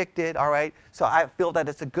 I'm convicted, all right? So I feel that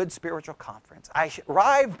it's a good spiritual conference. I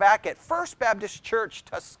arrive back at First Baptist Church,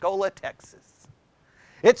 Tuscola, Texas.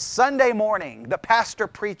 It's Sunday morning. The pastor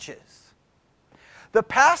preaches. The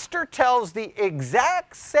pastor tells the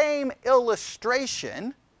exact same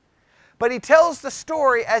illustration, but he tells the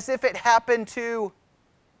story as if it happened to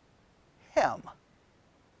him.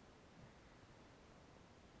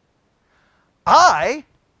 I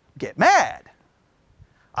get mad.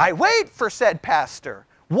 I wait for said pastor,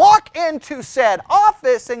 walk into said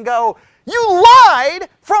office and go, you lied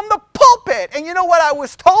from the pulpit. And you know what I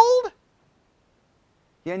was told?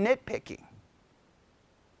 You're nitpicking.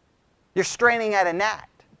 You're straining at a gnat.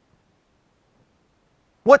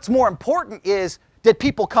 What's more important is, did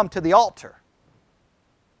people come to the altar?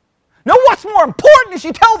 No, what's more important is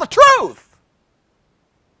you tell the truth.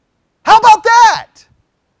 How about that?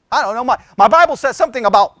 I don't know, my Bible says something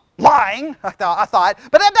about lying, I thought,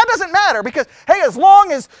 but that doesn't matter because, hey, as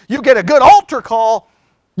long as you get a good altar call,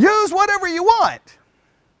 use whatever you want.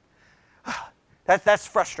 That's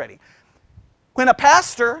frustrating. When a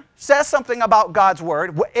pastor says something about God's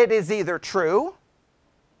Word, it is either true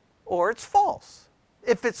or it's false.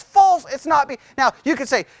 If it's false, it's not. Now, you could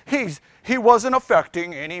say, he wasn't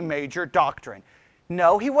affecting any major doctrine.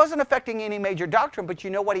 No, he wasn't affecting any major doctrine, but you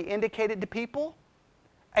know what he indicated to people?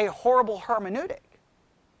 A horrible hermeneutic.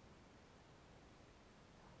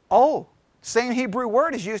 Oh, same Hebrew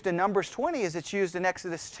word is used in Numbers 20 as it's used in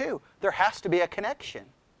Exodus 2. There has to be a connection.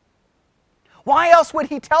 Why else would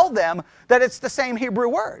he tell them that it's the same Hebrew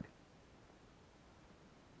word?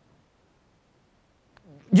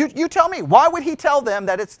 You tell me, why would he tell them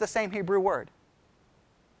that it's the same Hebrew word?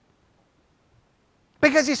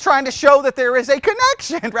 Because he's trying to show that there is a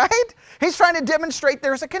connection, right? He's trying to demonstrate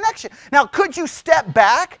there's a connection. Now, could you step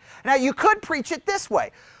back? Now, you could preach it this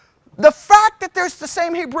way. The fact that there's the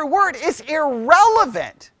same Hebrew word is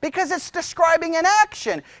irrelevant because it's describing an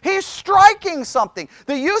action. He's striking something.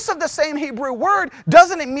 The use of the same Hebrew word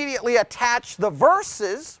doesn't immediately attach the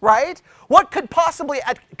verses, right? What could possibly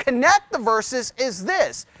connect the verses is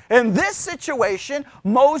this. In this situation,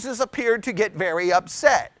 Moses appeared to get very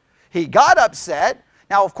upset. He got upset.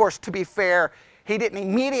 Now, of course, to be fair, he didn't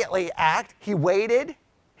immediately act. He waited.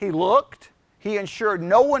 He looked. He ensured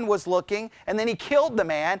no one was looking, and then he killed the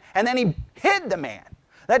man, and then he hid the man.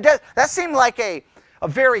 That seemed like a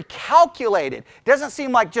very calculated. It doesn't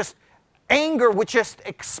seem like just anger which just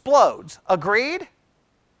explodes. Agreed?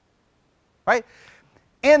 Right?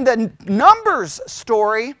 In the Numbers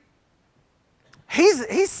story, he's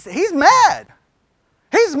mad.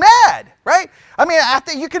 He's mad, right? I mean, I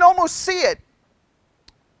think you can almost see it.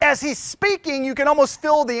 As he's speaking, you can almost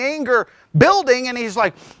feel the anger building, and he's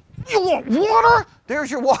like, "You want water? There's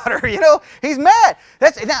your water." You know, he's mad.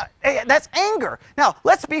 That's anger. Now,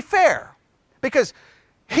 let's be fair, because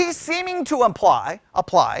he's seeming to apply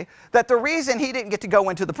that the reason he didn't get to go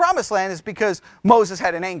into the promised land is because Moses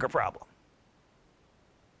had an anger problem.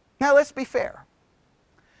 Now, let's be fair.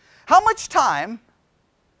 How much time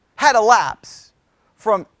had elapsed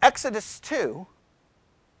from Exodus 2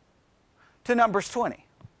 to Numbers 20?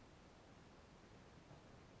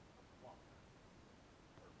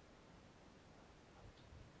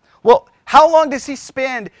 Well, how long does he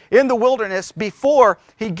spend in the wilderness before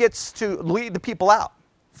he gets to lead the people out?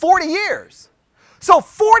 40 years. So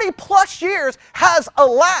 40 plus years has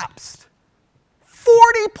elapsed.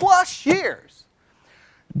 40 plus years.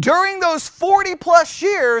 During those 40 plus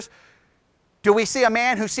years, do we see a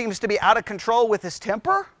man who seems to be out of control with his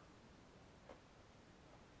temper?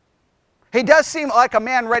 He does seem like a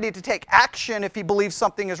man ready to take action if he believes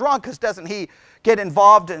something is wrong, because doesn't he get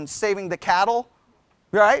involved in saving the cattle?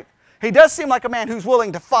 Right? He does seem like a man who's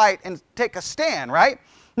willing to fight and take a stand, right?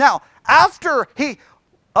 Now, after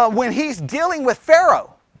when he's dealing with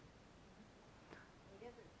Pharaoh,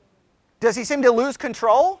 does he seem to lose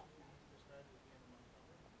control?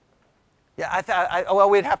 Yeah, well,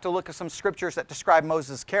 we'd have to look at some scriptures that describe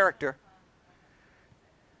Moses' character.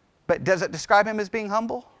 But does it describe him as being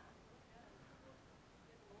humble?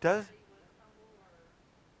 Does?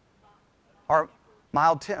 Or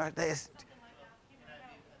mild temper?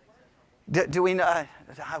 Do we know?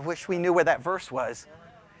 I wish we knew where that verse was.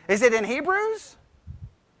 Is it in Hebrews?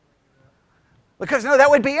 Because no, that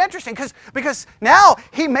would be interesting. Because now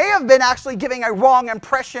he may have been actually giving a wrong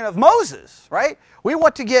impression of Moses, right? We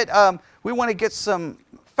want to get some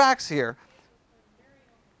facts here.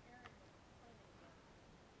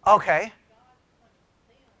 Okay.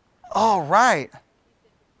 Oh, right.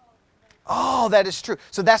 Oh, that is true.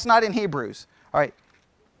 So that's not in Hebrews. All right.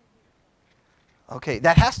 Okay,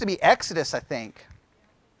 that has to be Exodus, I think.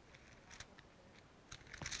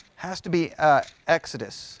 Has to be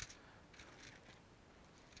Exodus.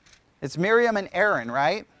 It's Miriam and Aaron,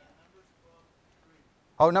 right?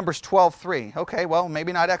 Oh, Numbers 12:3. Okay, well,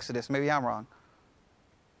 maybe not Exodus. Maybe I'm wrong.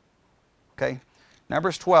 Okay,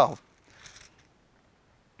 Numbers 12.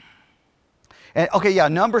 And okay, yeah,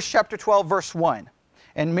 Numbers chapter 12, verse 1.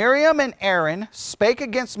 And Miriam and Aaron spake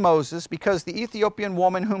against Moses because the Ethiopian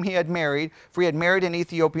woman whom he had married, for he had married an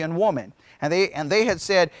Ethiopian woman. And they had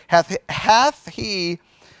said, Hath the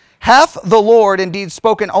Lord indeed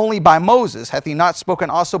spoken only by Moses? Hath he not spoken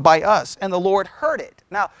also by us? And the Lord heard it.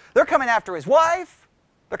 Now, they're coming after his wife.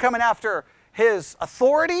 They're coming after his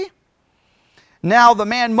authority. Now, the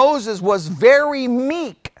man Moses was very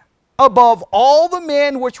meek above all the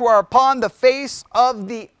men which were upon the face of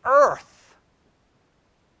the earth.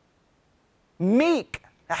 Meek.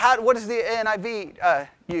 What does the NIV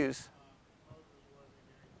use?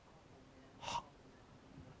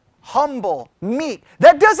 Humble, meek.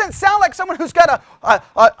 That doesn't sound like someone who's got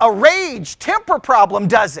a rage, temper problem,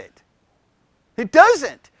 does it? It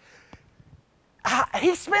doesn't.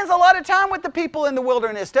 He spends a lot of time with the people in the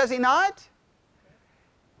wilderness, does he not?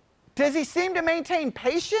 Does he seem to maintain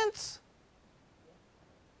patience?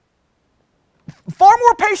 Far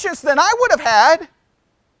more patience than I would have had.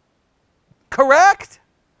 Correct?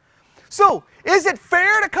 So, is it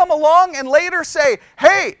fair to come along and later say,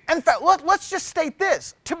 hey, in fact, let's just state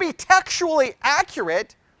this. To be textually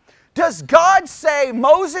accurate, Does God say,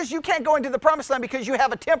 Moses, you can't go into the promised land because you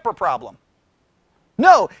have a temper problem?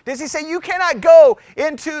 No. Does he say you cannot go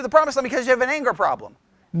into the promised land because you have an anger problem?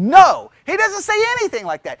 No. He doesn't say anything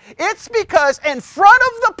like that. It's because in front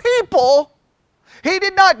of the people, he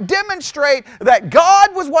did not demonstrate that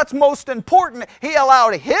God was what's most important. He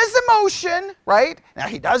allowed his emotion, right? Now,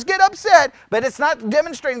 he does get upset, but it's not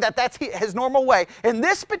demonstrating that that's his normal way. In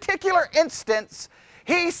this particular instance,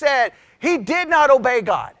 he said he did not obey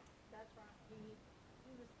God. That's right.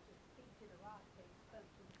 He was to speak to the rock, but he spoke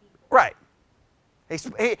to the people. Right.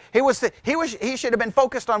 He should have been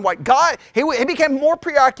focused on what God, he became more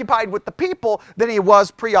preoccupied with the people than he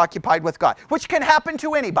was preoccupied with God, which can happen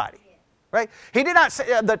to anybody. Right? He did not,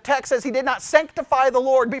 the text says he did not sanctify the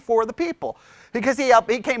Lord before the people because he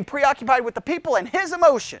became preoccupied with the people and his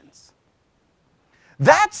emotions.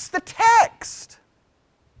 That's the text.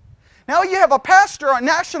 Now you have a pastor on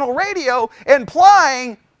national radio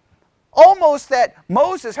implying almost that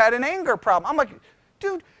Moses had an anger problem. I'm like,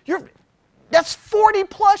 dude, that's 40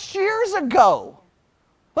 plus years ago.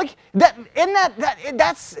 Like that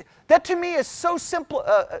to me is so simple,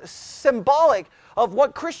 symbolic of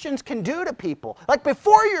what Christians can do to people. Like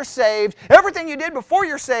before you're saved, everything you did before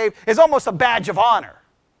you're saved is almost a badge of honor,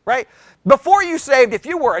 right? Before you saved, if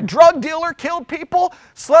you were a drug dealer, killed people,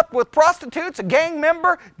 slept with prostitutes, a gang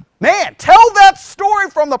member, man, tell that story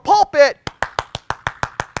from the pulpit.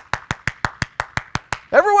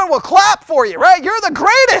 Everyone will clap for you, right? You're the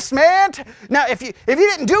greatest, man. Now, if you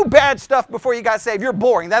didn't do bad stuff before you got saved, you're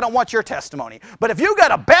boring. They don't want your testimony. But if you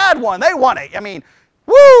got a bad one, they want it. I mean,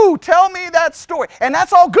 woo, tell me that story. And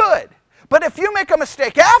that's all good. But if you make a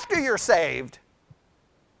mistake after you're saved,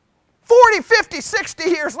 40, 50, 60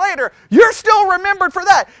 years later, you're still remembered for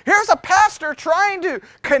that. Here's a pastor trying to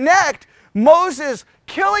connect Moses'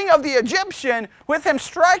 killing of the Egyptian with him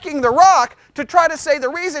striking the rock to try to say the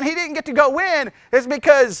reason he didn't get to go in is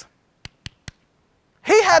because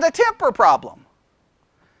he had a temper problem.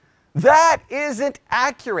 That isn't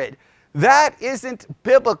accurate. That isn't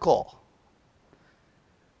biblical.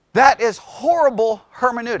 That is horrible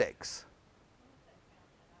hermeneutics.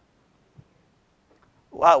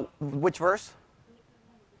 Which verse?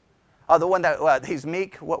 Oh, the one that he's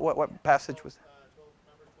meek. What passage was that?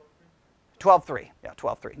 12:3. Yeah,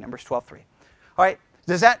 12:3. Numbers 12:3. All right.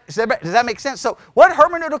 Does that make sense? So what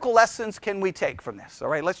hermeneutical lessons can we take from this? All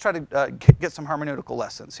right. Let's try to get some hermeneutical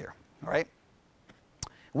lessons here. All right.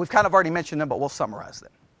 We've kind of already mentioned them, but we'll summarize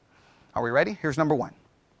them. Are we ready? Here's number one.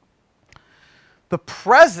 The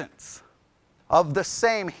presence of the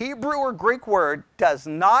same Hebrew or Greek word does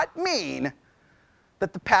not mean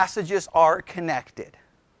that the passages are connected.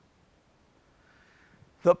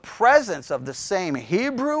 The presence of the same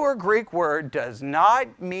Hebrew or Greek word does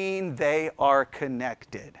not mean they are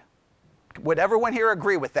connected. Would everyone here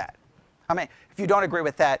agree with that? I mean, if you don't agree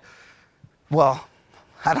with that, well,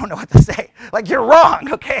 I don't know what to say. Like, you're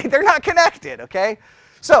wrong, okay? They're not connected, okay?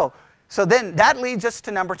 So then that leads us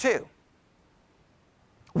to number two.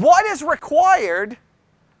 What is required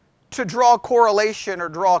to draw correlation or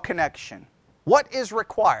draw connection? What is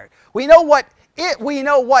required? We know what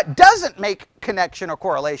doesn't make connection or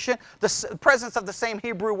correlation. The presence of the same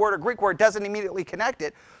Hebrew word or Greek word doesn't immediately connect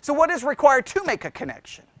it. So what is required to make a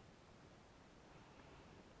connection?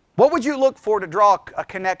 What would you look for to draw a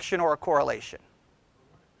connection or a correlation?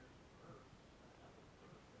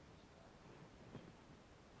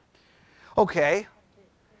 Okay.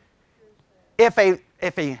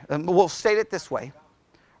 We'll state it this way.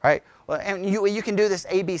 All right. Well, and you can do this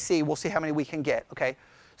ABC. We'll see how many we can get. Okay.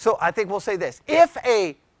 So I think we'll say this. If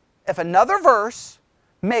another verse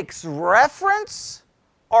makes reference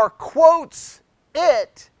or quotes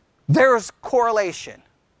it, there's correlation.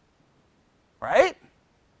 Right?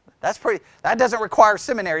 That doesn't require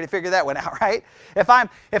seminary to figure that one out, right? In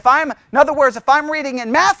other words, if I'm reading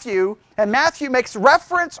in Matthew and Matthew makes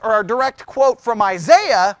reference or a direct quote from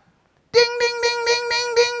Isaiah, ding, ding, ding, ding,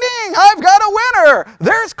 ding, ding, ding, I've got a winner.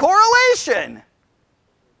 There's correlation.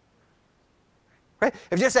 Right?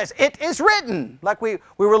 If it just says, it is written, like we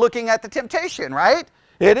were looking at the temptation, right?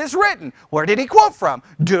 It is written. Where did he quote from?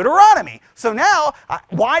 Deuteronomy. So now,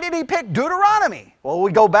 why did he pick Deuteronomy? Well,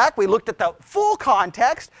 we go back, we looked at the full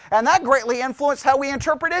context, and that greatly influenced how we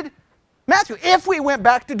interpreted Matthew. If we went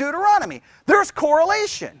back to Deuteronomy, there's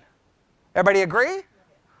correlation. Everybody agree?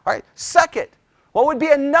 All right. Second, what would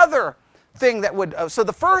be another thing that would... so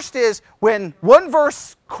the first is when one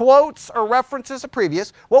verse quotes or references a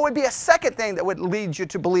previous, what would be a second thing that would lead you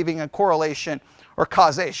to believing a correlation or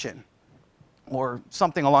causation or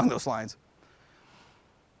something along those lines?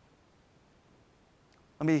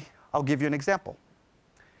 I'll give you an example.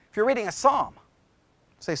 If you're reading a psalm,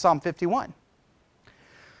 Say Psalm 51.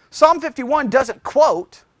 Psalm 51 doesn't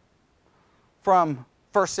quote from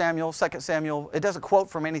 1 Samuel, 2 Samuel. It doesn't quote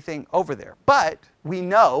from anything over there. But we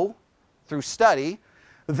know through study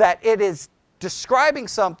that it is describing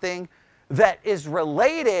something that is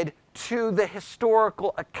related to the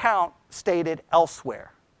historical account stated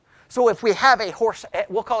elsewhere. So if we have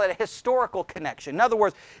we'll call it a historical connection. In other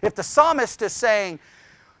words, if the psalmist is saying,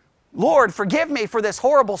 Lord, forgive me for this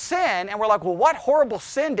horrible sin, and we're like, well, what horrible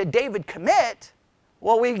sin did David commit?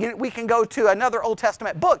 Well, we can go to another Old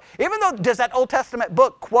Testament book. Even though, does that Old Testament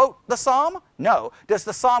book quote the psalm? No. Does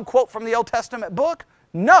the psalm quote from the Old Testament book?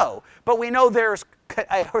 No. But we know there's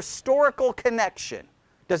a historical connection.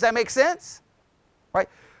 Does that make sense? Right?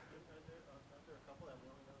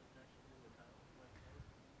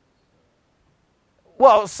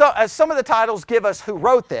 Well, some of the titles give us who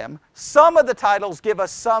wrote them. Some of the titles give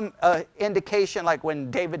us some indication, like when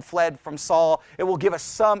David fled from Saul, it will give us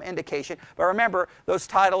some indication. But remember, those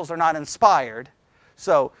titles are not inspired.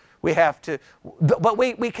 So we have to, but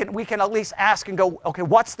we can at least ask and go, okay,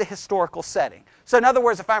 what's the historical setting? So in other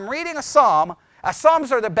words, if I'm reading a psalm,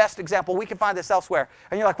 Psalms are the best example. We can find this elsewhere.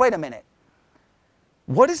 And you're like, wait a minute.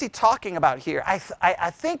 What is he talking about here? I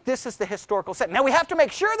think this is the historical setting. Now, we have to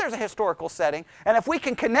make sure there's a historical setting, and if we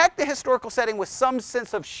can connect the historical setting with some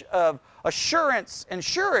sense of assurance and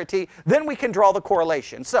surety, then we can draw the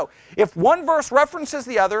correlation. So, if one verse references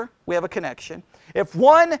the other, we have a connection. If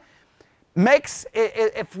one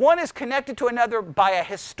is connected to another by a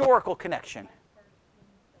historical connection.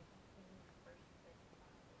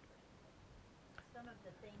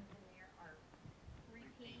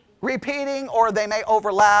 Repeating, or they may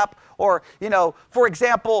overlap, or, for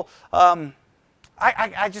example, I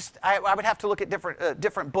would have to look at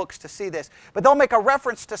different books to see this, but they'll make a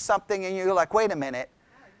reference to something and you're like, wait a minute.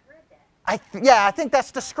 I think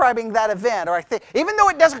that's describing that event, or even though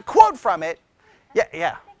it doesn't quote from it, it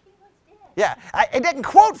didn't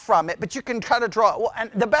quote from it, but you can try to draw, well,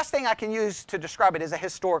 and the best thing I can use to describe it is a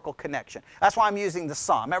historical connection. That's why I'm using the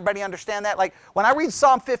psalm. Everybody understand that? Like, when I read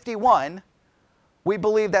Psalm 51, we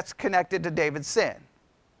believe that's connected to David's sin,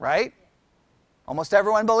 right? Almost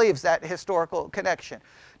everyone believes that historical connection.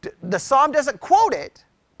 The psalm doesn't quote it,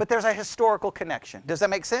 but there's a historical connection. Does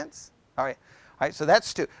that make sense? All right, so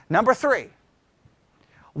that's 2. Number 3,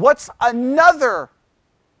 what's another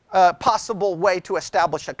possible way to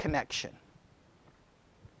establish a connection?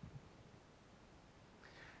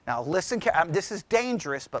 Now listen, this is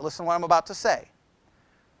dangerous, but listen to what I'm about to say.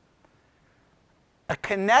 A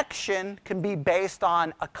connection can be based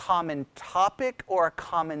on a common topic or a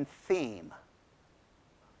common theme.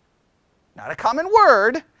 Not a common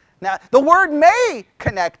word. Now, the word may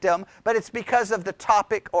connect them, but it's because of the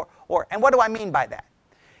topic or. And what do I mean by that?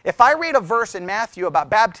 If I read a verse in Matthew about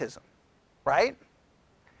baptism, right?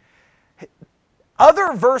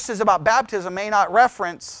 Other verses about baptism may not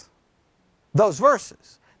reference those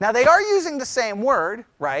verses. Now, they are using the same word,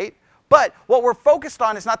 right? But what we're focused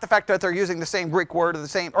on is not the fact that they're using the same Greek word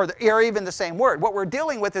or even the same word. What we're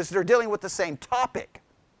dealing with is they're dealing with the same topic.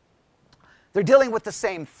 They're dealing with the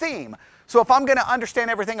same theme. So if I'm going to understand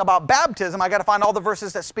everything about baptism, I got to find all the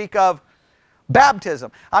verses that speak of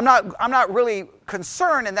baptism. I'm not really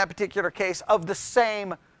concerned in that particular case of the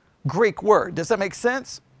same Greek word. Does that make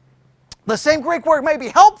sense? The same Greek word may be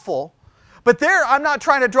helpful, but there I'm not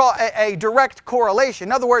trying to draw a direct correlation.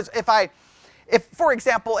 In other words, for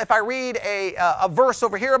example, if I read a verse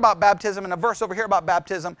over here about baptism and a verse over here about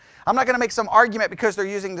baptism, I'm not going to make some argument because they're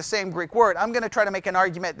using the same Greek word. I'm going to try to make an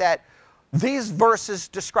argument that these verses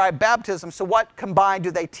describe baptism, so what combined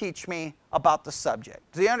do they teach me about the subject?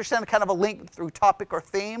 Do you understand the kind of a link through topic or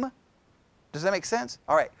theme? Does that make sense?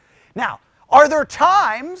 All right. Now, are there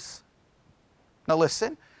times, now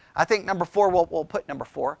listen, I think number 4, we'll put number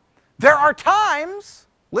 4. There are times,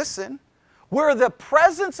 listen, where the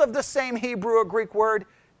presence of the same Hebrew or Greek word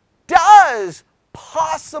does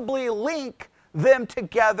possibly link them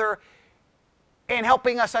together in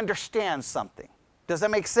helping us understand something. Does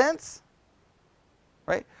that make sense?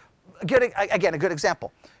 Right? Again, a good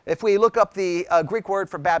example. If we look up the Greek word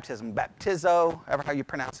for baptism, baptizo, however how you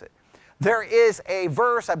pronounce it, there is a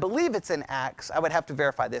verse, I believe it's in Acts, I would have to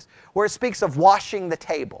verify this, where it speaks of washing the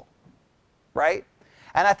table, right?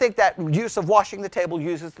 And I think that use of washing the table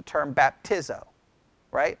uses the term baptizo,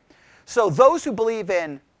 right? So those who believe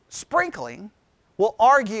in sprinkling will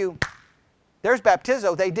argue, there's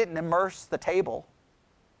baptizo, they didn't immerse the table.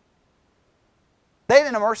 They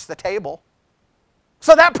didn't immerse the table.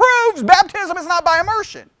 So that proves baptism is not by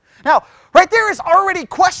immersion. Now, right there is already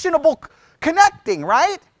questionable connecting,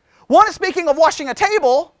 right? One is speaking of washing a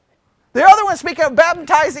table. The other one speaking of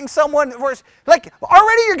baptizing someone, like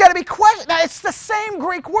already you're going to be questioned. Now it's the same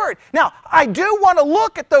Greek word. Now I do want to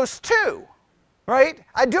look at those two, right?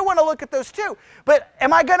 I do want to look at those two. But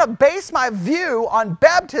am I going to base my view on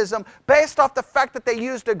baptism based off the fact that they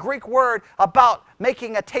used a Greek word about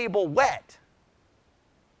making a table wet?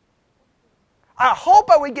 I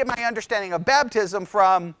hope I would get my understanding of baptism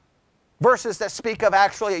from verses that speak of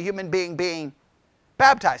actually a human being being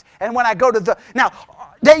baptized. And when I go to now,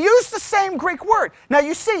 they use the same Greek word. Now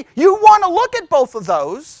you see, you want to look at both of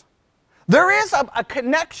those. There is a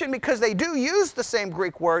connection because they do use the same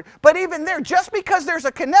Greek word, but even there, just because there's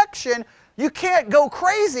a connection, you can't go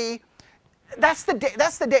crazy. That's the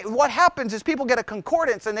day. What happens is people get a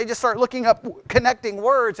concordance and they just start looking up connecting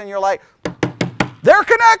words, and you're like, they're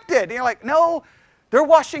connected. And you're like, no, they're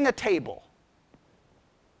washing a table.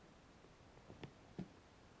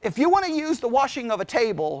 If you want to use the washing of a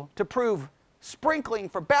table to prove sprinkling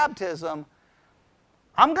for baptism,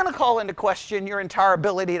 I'm going to call into question your entire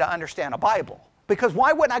ability to understand a Bible. Because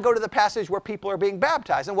why wouldn't I go to the passage where people are being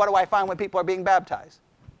baptized? And what do I find when people are being baptized?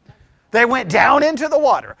 They went down into the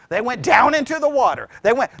water. They went down into the water.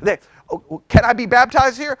 Can I be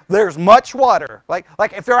baptized here? There's much water. Like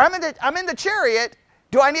if I'm in the chariot,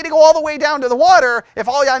 do I need to go all the way down to the water if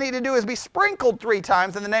all I need to do is be sprinkled 3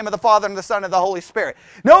 times in the name of the Father and the Son and the Holy Spirit?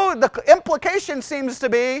 No, the implication seems to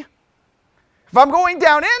be, if I'm going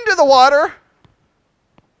down into the water,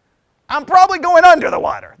 I'm probably going under the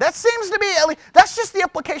water. That seems to be, that's just the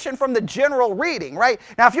implication from the general reading, right?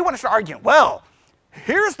 Now, if you want to start arguing, well,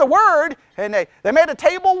 here's the word, and they made a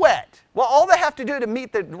table wet. Well, all they have to do to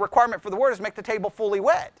meet the requirement for the word is make the table fully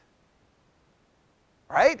wet.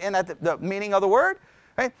 Right? Isn't that the meaning of the word?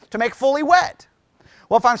 Right? To make fully wet.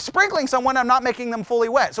 Well, if I'm sprinkling someone, I'm not making them fully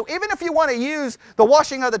wet. So even if you want to use the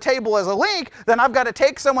washing of the table as a link, then I've got to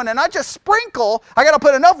take someone and not just sprinkle, I got to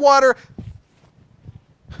put enough water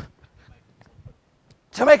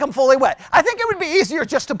to make them fully wet. I think it would be easier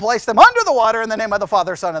just to place them under the water in the name of the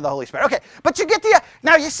Father, Son, and the Holy Spirit. Okay, but you get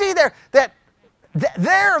now you see there that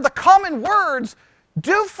the common words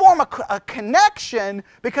do form a connection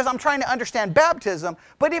because I'm trying to understand baptism,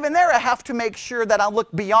 but even there I have to make sure that I look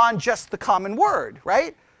beyond just the common word,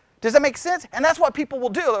 right? Does that make sense? And that's what people will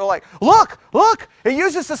do. They're like, look, it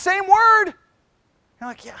uses the same word. You're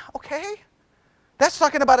like, yeah, okay. That's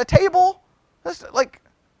talking about a table. That's like,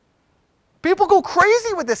 people go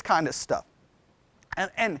crazy with this kind of stuff.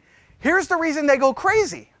 And here's the reason they go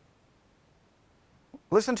crazy.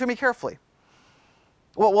 Listen to me carefully.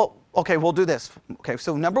 Well, okay, we'll do this. Okay,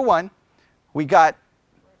 so number one, we got...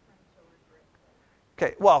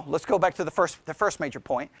 Okay, well, let's go back to the first major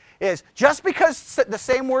point, is just because the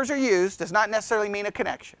same words are used does not necessarily mean a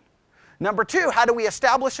connection. Number two, how do we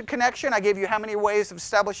establish a connection? I gave you how many ways of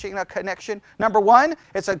establishing a connection? Number one,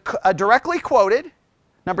 it's a directly quoted.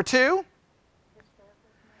 Number two,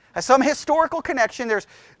 some historical connection.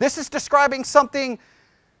 This is describing something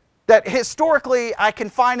that historically I can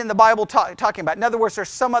find in the Bible talking about. In other words, there's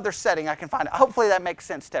some other setting I can find. Hopefully that makes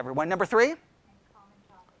sense to everyone. Number three?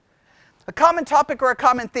 A common topic or a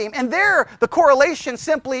common theme. And there, the correlation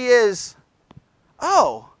simply is,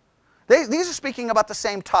 these are speaking about the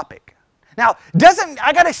same topic. Now,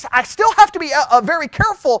 I still have to be very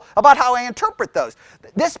careful about how I interpret those.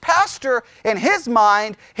 This pastor, in his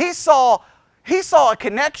mind, he saw a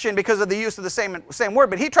connection because of the use of the same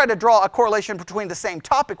word, but he tried to draw a correlation between the same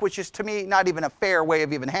topic, which is, to me, not even a fair way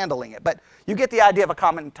of even handling it. But you get the idea of a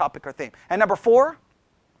common topic or theme. And number four,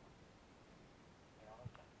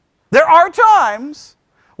 there are times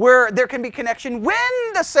where there can be connection when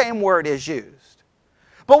the same word is used.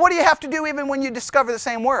 But what do you have to do even when you discover the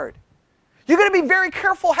same word? You're going to be very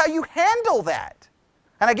careful how you handle that.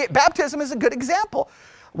 And baptism is a good example.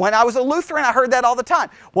 When I was a Lutheran, I heard that all the time.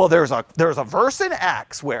 Well, there's a verse in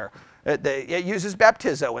Acts where it uses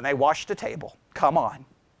baptizo and they washed the table. Come on.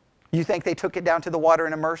 You think they took it down to the water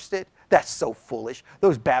and immersed it? That's so foolish.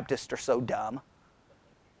 Those Baptists are so dumb.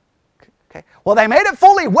 Okay. Well, they made it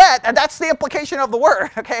fully wet, and that's the implication of the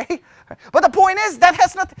word, okay? But the point is, that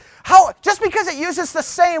has nothing... Just because it uses the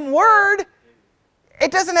same word, it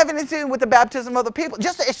doesn't have anything to do with the baptism of the people.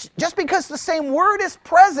 Just because the same word is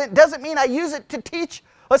present doesn't mean I use it to teach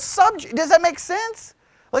a subject. Does that make sense?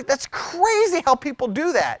 Like, that's crazy how people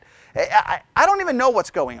do that. I don't even know what's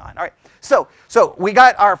going on. All right. So we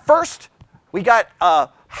got our first,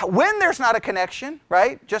 when there's not a connection,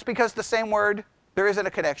 right? Just because the same word, there isn't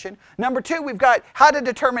a connection. Number two, we've got how to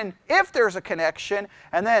determine if there's a connection.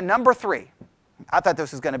 And then number three, I thought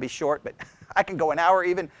this was going to be short, but I can go an hour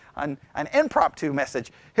even on an impromptu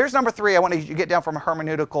message. Here's number three. I want you to get down from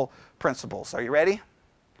hermeneutical principles. Are you ready?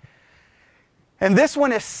 And this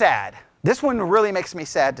one is sad. This one really makes me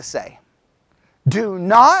sad to say. Do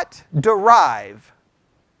not derive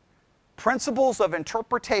principles of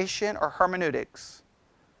interpretation or hermeneutics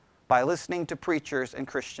by listening to preachers in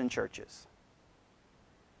Christian churches.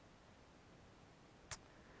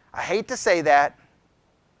 I hate to say that,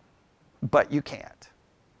 but you can't.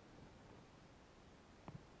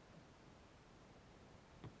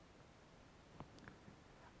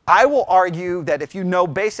 I will argue that if you know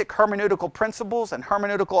basic hermeneutical principles and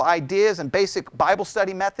hermeneutical ideas and basic Bible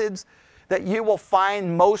study methods, that you will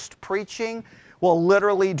find most preaching will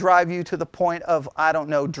literally drive you to the point of, I don't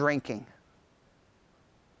know, drinking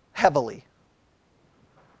heavily.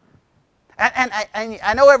 And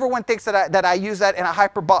I know everyone thinks that I use that in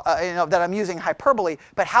a that I'm using hyperbole,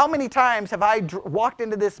 but how many times have I walked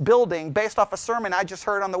into this building based off a sermon I just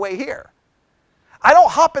heard on the way here? I don't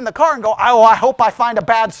hop in the car and go, oh, I hope I find a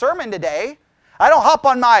bad sermon today. I don't hop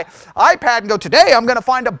on my iPad and go, today I'm going to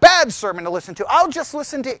find a bad sermon to listen to. I'll just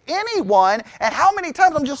listen to anyone, and how many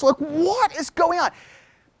times I'm just like, what is going on?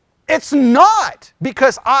 It's not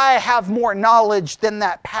because I have more knowledge than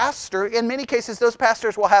that pastor. In many cases, those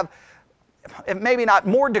pastors will have maybe not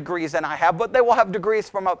more degrees than I have, but they will have degrees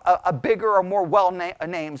from a bigger or more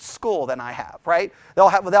well-named school than I have, right? They'll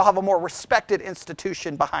have a more respected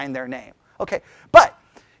institution behind their name. Okay, but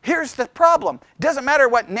here's the problem. It doesn't matter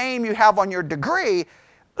what name you have on your degree.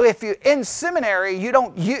 If you in seminary, you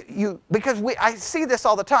don't because I see this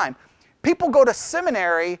all the time. People go to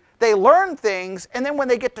seminary, they learn things, and then when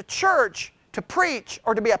they get to church to preach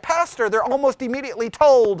or to be a pastor, they're almost immediately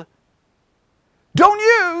told, don't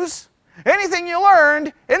use anything you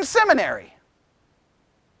learned in seminary.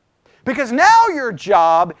 Because now your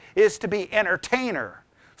job is to be entertainer,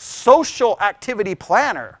 social activity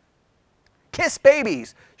planner, kiss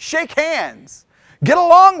babies, shake hands, get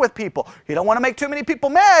along with people. You don't want to make too many people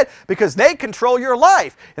mad because they control your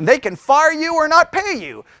life and they can fire you or not pay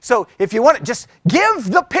you. So if you want to, just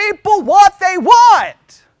give the people what they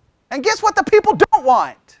want. And guess what the people don't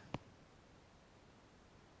want?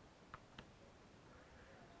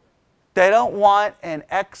 They don't want an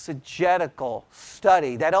exegetical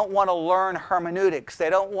study. They don't want to learn hermeneutics. They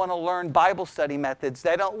don't want to learn Bible study methods.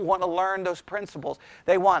 They don't want to learn those principles.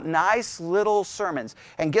 They want nice little sermons.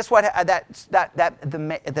 And guess what?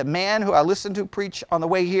 The man who I listened to preach on the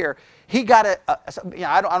way here, he got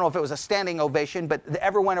I don't know if it was a standing ovation, but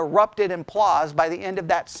everyone erupted in applause by the end of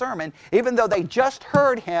that sermon, even though they just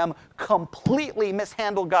heard him completely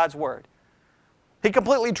mishandle God's word. He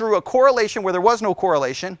completely drew a correlation where there was no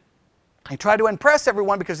correlation. He tried to impress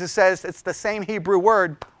everyone because it says it's the same Hebrew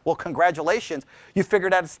word. Well, congratulations. You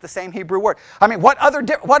figured out it's the same Hebrew word. I mean, what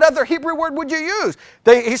other Hebrew word would you use?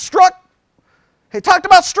 He talked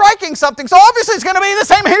about striking something, so obviously it's going to be the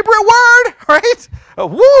same Hebrew word, right?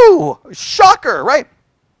 Woo! Shocker, right?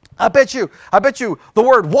 I bet you the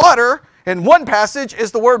word water in one passage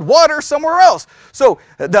is the word water somewhere else. So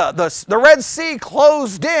the Red Sea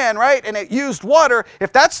closed in, right? And it used water.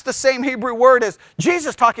 If that's the same Hebrew word as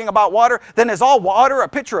Jesus talking about water, then is all water a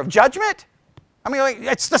picture of judgment? I mean, like,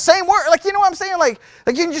 it's the same word. Like, you know what I'm saying? Like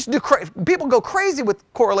you can just people go crazy with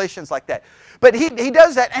correlations like that. But he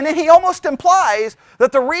does that, and then he almost implies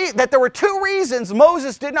that there were two reasons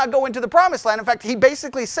Moses did not go into the promised land. In fact, he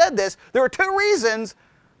basically said this. There were two reasons.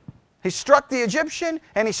 He struck the Egyptian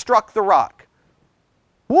and he struck the rock.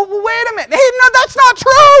 Well, wait a minute. No, that's not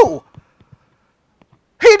true.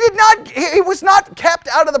 He was not kept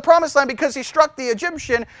out of the promised land because he struck the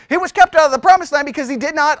Egyptian. He was kept out of the promised land because he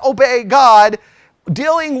did not obey God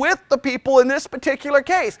dealing with the people in this particular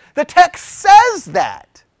case. The text says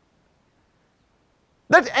that.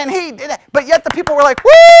 But yet the people were like,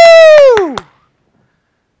 woo!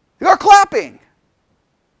 They're clapping.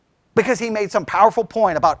 Because he made some powerful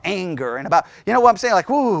point about anger and about, you know what I'm saying? Like,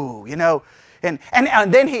 woo, you know. And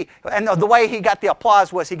then the way he got the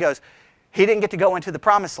applause was he goes, he didn't get to go into the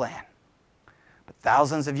promised land. But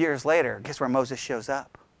thousands of years later, guess where Moses shows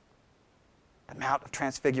up? The Mount of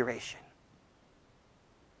Transfiguration.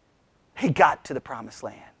 He got to the promised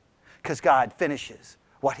land because God finishes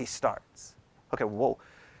what he starts. Okay, whoa.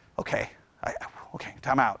 Okay,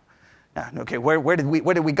 time out. Okay, where did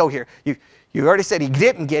we go here? You already said he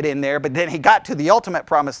didn't get in there, but then he got to the ultimate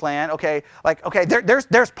promised land. Okay,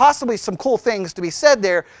 there's possibly some cool things to be said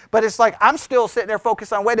there, but it's like I'm still sitting there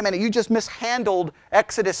focused on, wait a minute, you just mishandled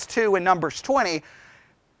Exodus 2 and Numbers 20,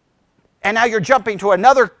 and now you're jumping to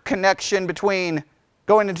another connection between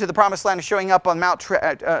going into the promised land and showing up on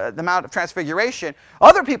the Mount of Transfiguration.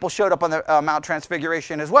 Other people showed up on the Mount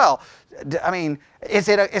Transfiguration as well. I mean, is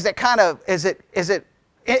it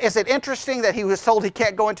Is it interesting that he was told he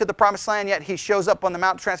can't go into the promised land, yet he shows up on the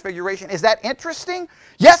Mount Transfiguration? Is that interesting?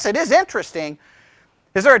 Yes, it is interesting.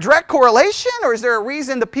 Is there a direct correlation, or is there a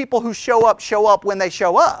reason the people who show up when they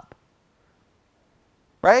show up?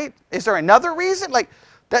 Right? Is there another reason? Like,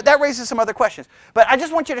 that raises some other questions. But I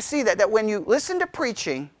just want you to see that when you listen to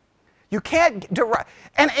preaching, you can't derive,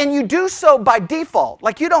 and you do so by default.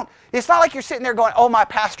 Like, you don't, it's not like you're sitting there going, oh, my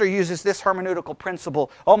pastor uses this hermeneutical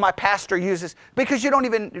principle. Oh, my pastor uses, because you don't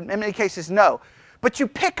even, in many cases, know. But you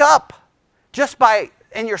pick up just by,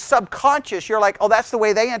 in your subconscious, you're like, oh, that's the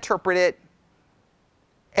way they interpret it.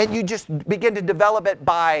 And you just begin to develop it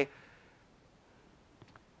by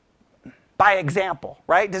example,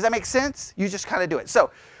 right? Does that make sense? You just kind of do it.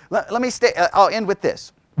 So let me stay, I'll end with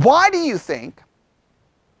this. Why do you think,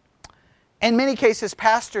 in many cases,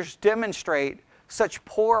 pastors demonstrate such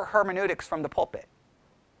poor hermeneutics from the pulpit?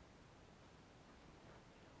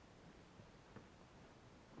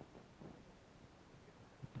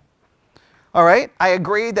 All right, I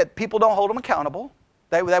agree that people don't hold them accountable.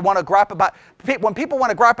 They want to gripe about, when people want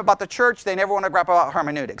to gripe about the church, they never want to gripe about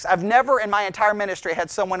hermeneutics. I've never in my entire ministry had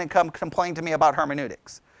someone come complain to me about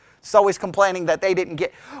hermeneutics. It's always complaining that they didn't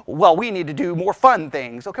get, well, we need to do more fun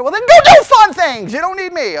things. Okay, well then go do fun things. You don't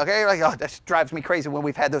need me. Okay, like, oh, that drives me crazy when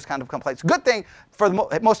we've had those kind of complaints. Good thing for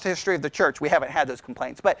most of the history of the church, we haven't had those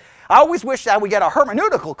complaints. But I always wish that we get a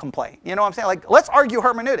hermeneutical complaint. You know what I'm saying? Like, let's argue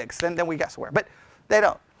hermeneutics, then we get somewhere. But they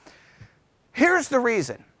don't. Here's the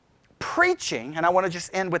reason. Preaching, and I want to just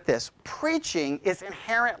end with this, preaching is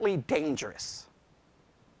inherently dangerous.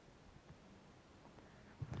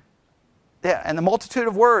 Yeah, and the multitude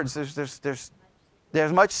of words, there's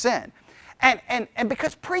much sin. And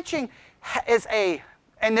because preaching is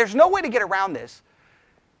and there's no way to get around this,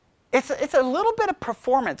 it's a little bit of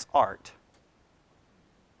performance art.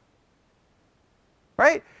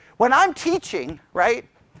 Right? When I'm teaching, right,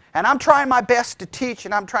 and I'm trying my best to teach,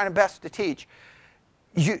 and I'm trying my best to teach,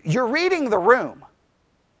 you're reading the room,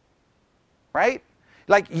 right?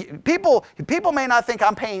 Like, people may not think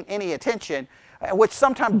I'm paying any attention, which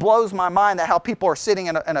sometimes blows my mind that how people are sitting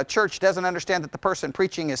in a church doesn't understand that the person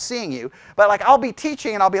preaching is seeing you. But like, I'll be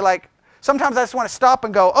teaching and I'll be like, sometimes I just want to stop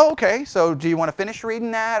and go, oh, okay, so do you want to finish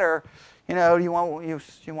reading that? Or, you know, you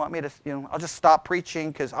want me to, I'll just stop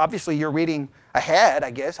preaching because obviously you're reading ahead,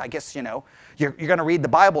 I guess. You're going to read the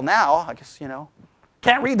Bible now, I guess,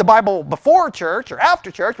 Can't read the Bible before church or after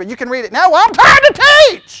church, but you can read it now while I'm trying to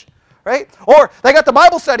teach, right? Or they got the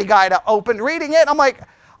Bible study guide open, reading it, and I'm like,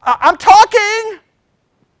 I'm talking.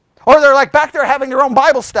 Or they're like back there having their own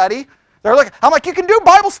Bible study. I'm like, you can do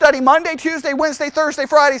Bible study Monday, Tuesday, Wednesday, Thursday,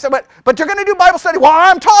 Friday, but you're going to do Bible study while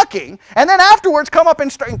I'm talking, and then afterwards come up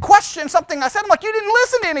and question something I said. I'm like, you didn't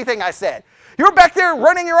listen to anything I said. You're back there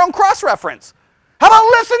running your own cross-reference. How about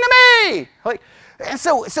listen to me? Like, and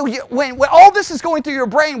so when all this is going through your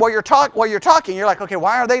brain while you're talking, you're like, okay,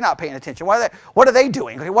 why are they not paying attention? What are they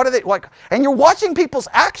doing? Okay, what are they like? And you're watching people's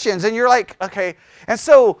actions, and you're like, okay. And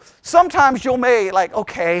so sometimes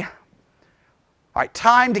okay, all right,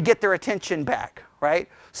 time to get their attention back, right?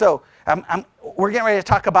 So we're getting ready to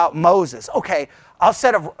talk about Moses. Okay,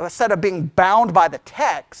 instead of being bound by the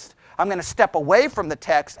text, I'm going to step away from the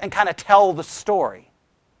text and kind of tell the story,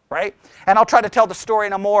 right? And I'll try to tell the story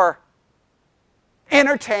in a more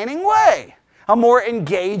entertaining way, a more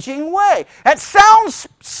engaging way. That sounds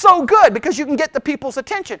so good because you can get the people's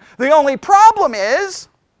attention. The only problem is,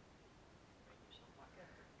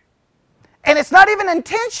 and it's not even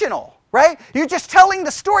intentional, right? You're just telling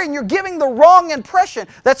the story and you're giving the wrong impression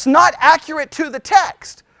that's not accurate to the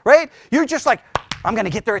text, right? You're just like, I'm going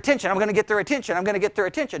to get their attention, I'm going to get their attention, I'm going to get their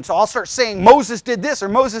attention. So I'll start saying Moses did this or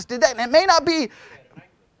Moses did that, and it may not be,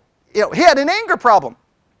 he had an anger problem.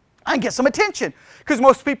 I can get some attention. Because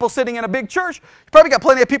most people sitting in a big church, you probably got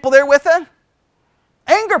plenty of people there with an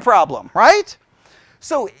anger problem, right?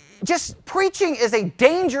 So just preaching is a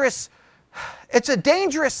dangerous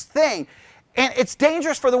thing. And it's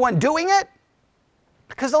dangerous for the one doing it,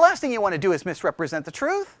 because the last thing you want to do is misrepresent the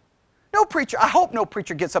truth. No preacher, I hope no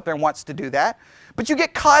preacher gets up there and wants to do that. But you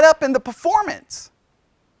get caught up in the performance.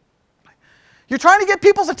 You're trying to get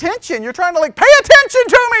people's attention. You're trying to pay attention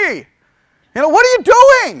to me. What are you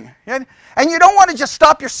doing? And you don't want to just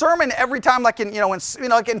stop your sermon every time, like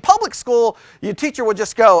in public school, your teacher would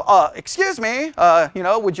just go, excuse me,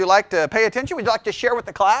 would you like to pay attention? Would you like to share with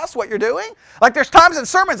the class what you're doing? Like, there's times in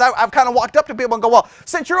sermons I've kind of walked up to people and go, well,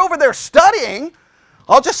 since you're over there studying,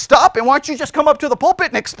 I'll just stop, and why don't you just come up to the pulpit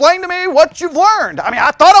and explain to me what you've learned? I mean,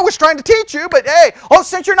 I thought I was trying to teach you, but hey,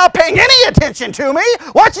 since you're not paying any attention to me,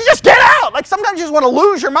 why don't you just get out? Like, sometimes you just want to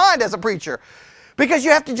lose your mind as a preacher, because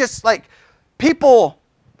you have to just, people,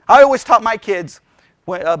 I always taught my kids,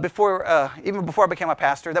 even before I became a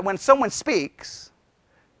pastor, that when someone speaks,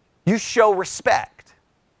 you show respect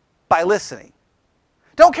by listening.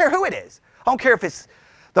 Don't care who it is. I don't care if it's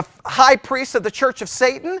the high priest of the Church of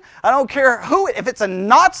Satan. I don't care if it's a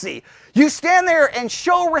Nazi. You stand there and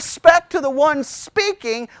show respect to the one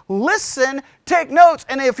speaking, listen, take notes,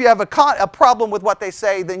 and if you have a problem with what they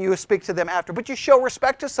say, then you speak to them after. But you show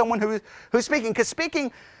respect to someone who's speaking, because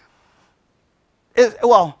speaking is,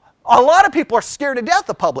 well, a lot of people are scared to death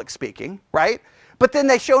of public speaking, right? But then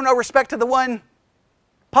they show no respect to the one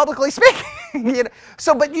publicly speaking.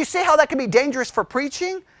 So, but you see how that can be dangerous for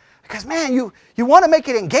preaching? Because, man, you want to make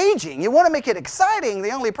it engaging. You want to make it exciting.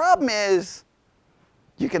 The only problem is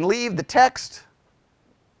you can leave the text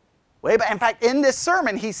way back. In fact, in this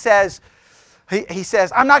sermon, he says,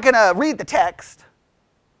 I'm not going to read the text.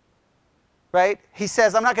 Right? He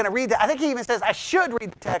says, I'm not going to read that. I think he even says, I should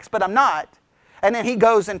read the text, but I'm not. And then he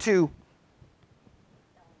goes into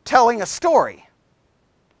telling a story.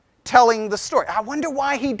 Telling the story. I wonder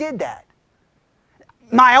why he did that.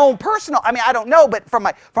 My own personal, I don't know, but from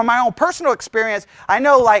my own personal experience, I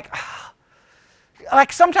know like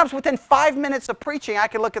sometimes within 5 minutes of preaching, I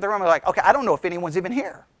can look at the room and be like, okay, I don't know if anyone's even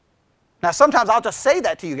here. Now, sometimes I'll just say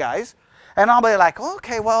that to you guys, and I'll be like,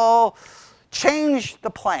 okay, well, change the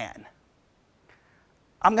plan.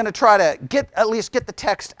 I'm going to try to at least get the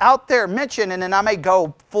text out there, mention, and then I may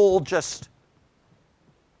go full just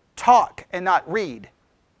talk and not read,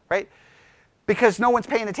 right? Because no one's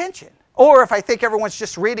paying attention. Or if I think everyone's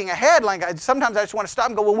just reading ahead, like sometimes I just want to stop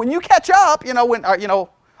and go, well, when you catch up,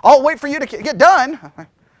 I'll wait for you to get done,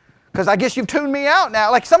 because I guess you've tuned me out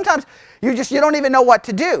now. Like sometimes you don't even know what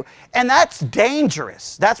to do, and that's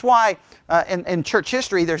dangerous. That's why in church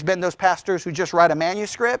history there's been those pastors who just write a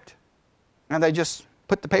manuscript, and they just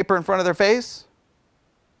put the paper in front of their face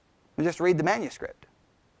and just read the manuscript.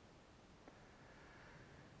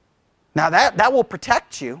 Now that will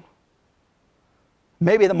protect you.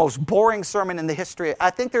 Maybe the most boring sermon in the history. I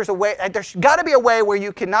think there's got to be a way where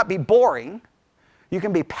you cannot be boring. You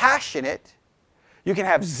can be passionate. You can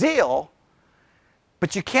have zeal.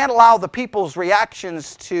 But you can't allow the people's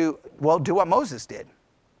reactions to, well, do what Moses did.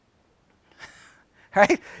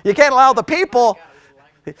 Right? You can't allow the people,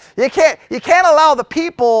 you can't allow the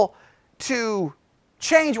people to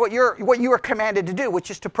change what you are commanded to do, which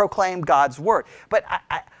is to proclaim God's word. But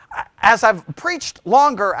as I've preached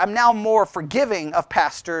longer, I'm now more forgiving of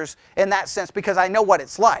pastors in that sense, because I know what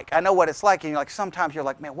it's like. I know what it's like, and sometimes you're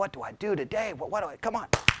like, man, what do I do today? Come on.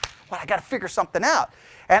 Well, I got to figure something out.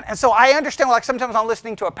 And so I understand, like sometimes I'm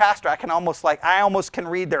listening to a pastor, I almost can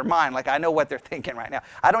read their mind. Like I know what they're thinking right now.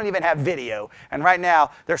 I don't even have video. And right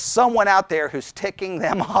now, there's someone out there who's ticking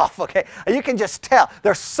them off, okay? You can just tell.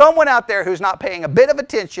 There's someone out there who's not paying a bit of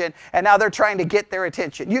attention, and now they're trying to get their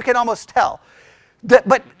attention. You can almost tell.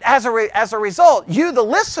 But as a result, you, the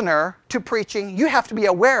listener to preaching, you have to be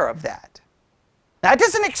aware of that. Now, it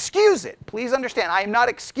doesn't excuse it. Please understand, I am not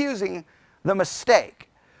excusing the mistake.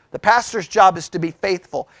 The pastor's job is to be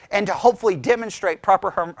faithful and to hopefully demonstrate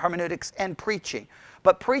proper hermeneutics and preaching.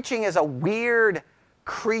 But preaching is a weird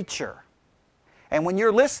creature. And when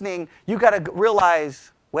you're listening, you've got to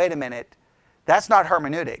realize, wait a minute, that's not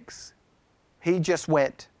hermeneutics. He just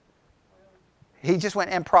went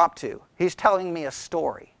impromptu. He's telling me a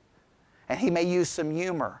story. And he may use some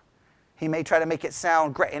humor. He may try to make it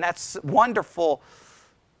sound great. And that's wonderful.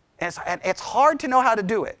 And it's hard to know how to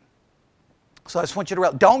do it. So I just want you to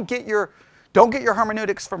realize, don't get your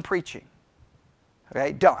hermeneutics from preaching.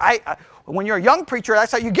 Okay? When you're a young preacher,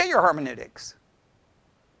 that's how you get your hermeneutics.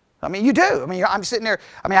 You do. I'm sitting there.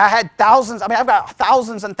 I've got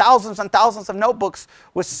thousands and thousands and thousands of notebooks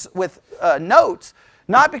with notes.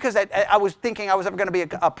 Not because I was thinking I was ever going to be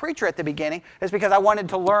a preacher at the beginning. It's because I wanted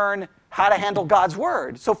to learn how to handle God's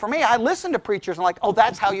word. So for me, I listened to preachers and oh,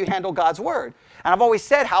 that's how you handle God's word. And I've always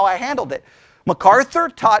said how I handled it. MacArthur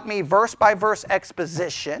taught me verse-by-verse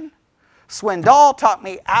exposition. Swindoll taught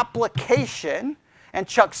me application. And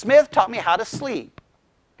Chuck Smith taught me how to sleep.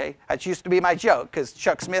 Okay? That used to be my joke, because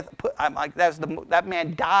Chuck Smith, that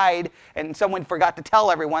man died, and someone forgot to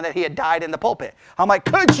tell everyone that he had died in the pulpit. I'm like,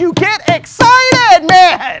 could you get excited,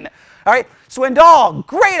 man? All right, Swindoll,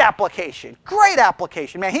 great application.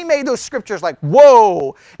 Man, he made those scriptures like,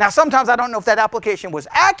 whoa. Now, sometimes I don't know if that application was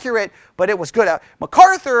accurate, but it was good.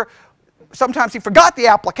 MacArthur, sometimes he forgot the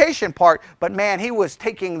application part, but man, he was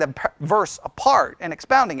taking the verse apart and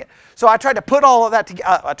expounding it. So I tried to put all of that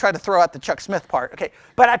together. I tried to throw out the Chuck Smith part, okay?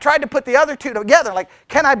 But I tried to put the other two together. Like,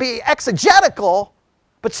 can I be exegetical,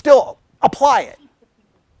 but still apply it?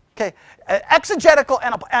 Okay, exegetical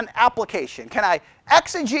and application. Can I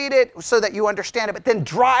exegete it so that you understand it, but then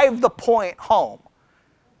drive the point home?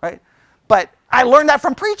 But I learned that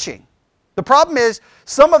from preaching. The problem is,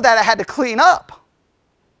 some of that I had to clean up.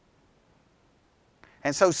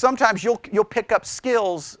 And so sometimes you'll pick up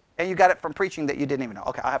skills, and you got it from preaching that you didn't even know.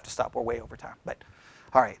 Okay, I'll have to stop. We're way over time. But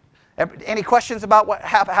all right. Any questions about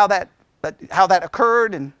how that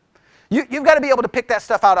occurred? And you've got to be able to pick that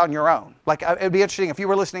stuff out on your own. Like, it'd be interesting if you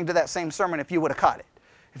were listening to that same sermon, if you would have caught it.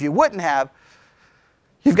 If you wouldn't have,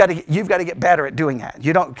 you've got to get better at doing that.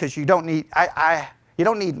 You don't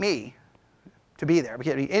need me to be there,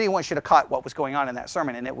 because anyone should have caught what was going on in that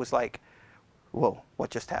sermon, and it was like, whoa, what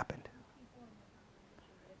just happened?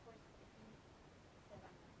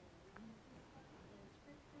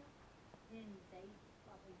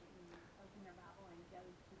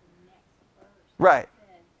 Right.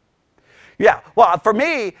 Yeah. Well, for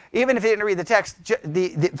me, even if they didn't read the text, the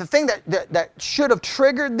thing that should have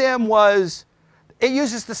triggered them was it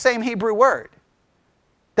uses the same Hebrew word.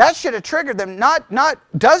 That should have triggered them. Not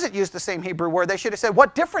does it use the same Hebrew word. They should have said,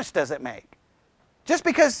 what difference does it make? Just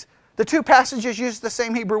because the two passages use the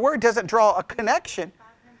same Hebrew word doesn't draw a connection.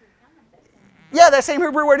 Yeah, that same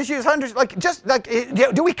Hebrew word is used hundreds.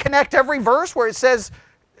 Do we connect every verse where it says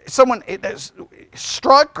someone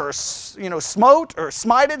struck or smote or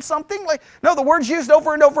smited something? No, the word's used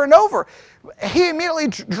over and over and over. He immediately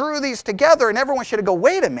drew these together, and everyone should have go,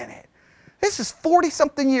 wait a minute. This is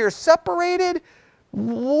 40-something years separated.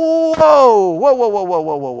 Whoa.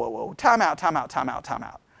 Time out.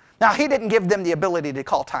 Now, he didn't give them the ability to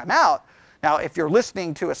call time out. Now, if you're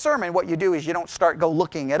listening to a sermon, what you do is you don't go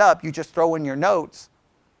looking it up. You just throw in your notes.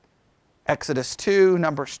 Exodus 2,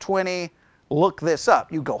 Numbers 20, look this up.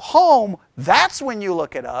 You go home, that's when you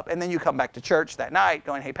look it up, and then you come back to church that night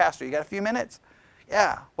going, hey, Pastor, you got a few minutes?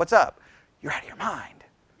 Yeah, what's up? You're out of your mind.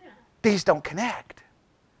 These don't connect.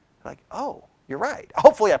 Like, oh, you're right.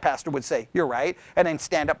 Hopefully a pastor would say, you're right, and then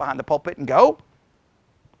stand up behind the pulpit and go,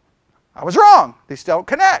 I was wrong. These don't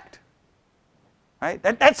connect. Right?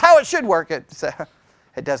 That's how it should work.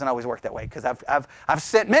 It doesn't always work that way, because I've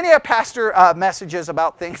sent many a pastor messages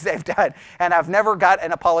about things they've done, and I've never got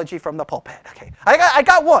an apology from the pulpit. Okay, I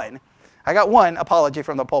got one. I got one apology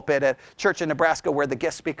from the pulpit at a church in Nebraska where the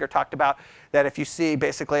guest speaker talked about that if you see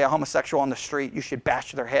basically a homosexual on the street, you should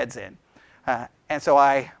bash their heads in. And so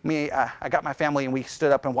I got my family, and we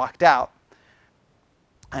stood up and walked out.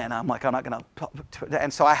 And I'm like, I'm not going to.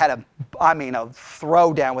 And so I had a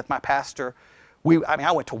throwdown with my pastor.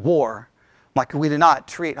 I went to war. Like, we did not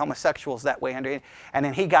treat homosexuals that way. And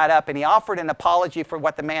then he got up and he offered an apology for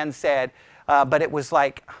what the man said. But it was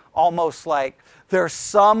like, almost like, there's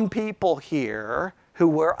some people here who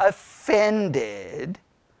were offended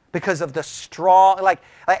because of the strong,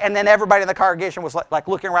 and then everybody in the congregation was like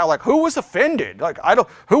looking around like, who was offended?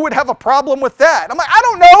 Who would have a problem with that? I'm like, I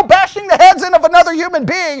don't know, bashing the heads in of another human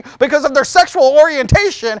being because of their sexual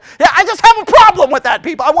orientation. Yeah, I just have a problem with that,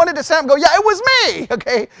 people. I wanted to say, yeah, it was me,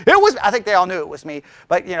 okay? I think they all knew it was me,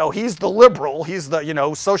 but, he's the liberal, he's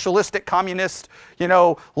the, socialistic, communist,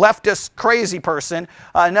 leftist, crazy person.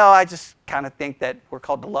 No, I just kind of think that we're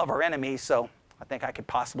called to love our enemies, so I think I could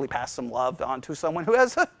possibly pass some love on to someone who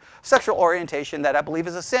has a sexual orientation that I believe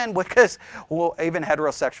is a sin, because even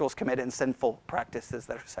heterosexuals commit sinful practices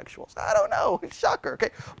that are sexual. So I don't know. Shocker. Okay,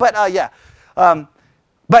 but yeah.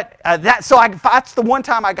 That's the one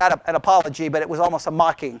time I got an apology, but it was almost a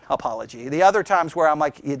mocking apology. The other times where I'm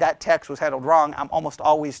like, that text was handled wrong, I'm almost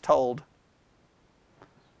always told,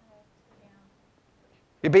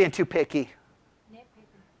 you're being too picky.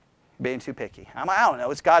 Being too picky. I don't know.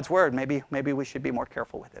 It's God's word. Maybe we should be more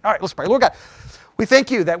careful with it. All right, let's pray. Lord God, we thank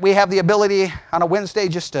you that we have the ability on a Wednesday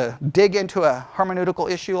just to dig into a hermeneutical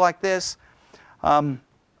issue like this. I'm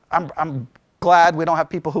glad we don't have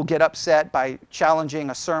people who get upset by challenging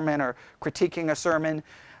a sermon or critiquing a sermon.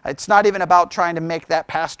 It's not even about trying to make that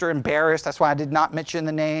pastor embarrassed. That's why I did not mention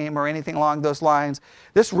the name or anything along those lines.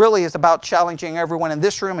 This really is about challenging everyone in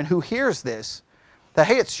this room and who hears this, that,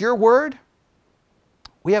 hey, it's your word.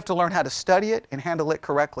 We have to learn how to study it and handle it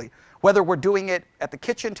correctly. Whether we're doing it at the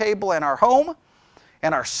kitchen table in our home,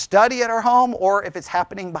 in our study at our home, or if it's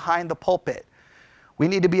happening behind the pulpit. We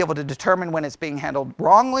need to be able to determine when it's being handled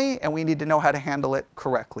wrongly, and we need to know how to handle it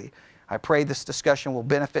correctly. I pray this discussion will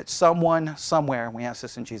benefit someone somewhere, and we ask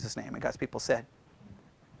this in Jesus' name. And God's people said,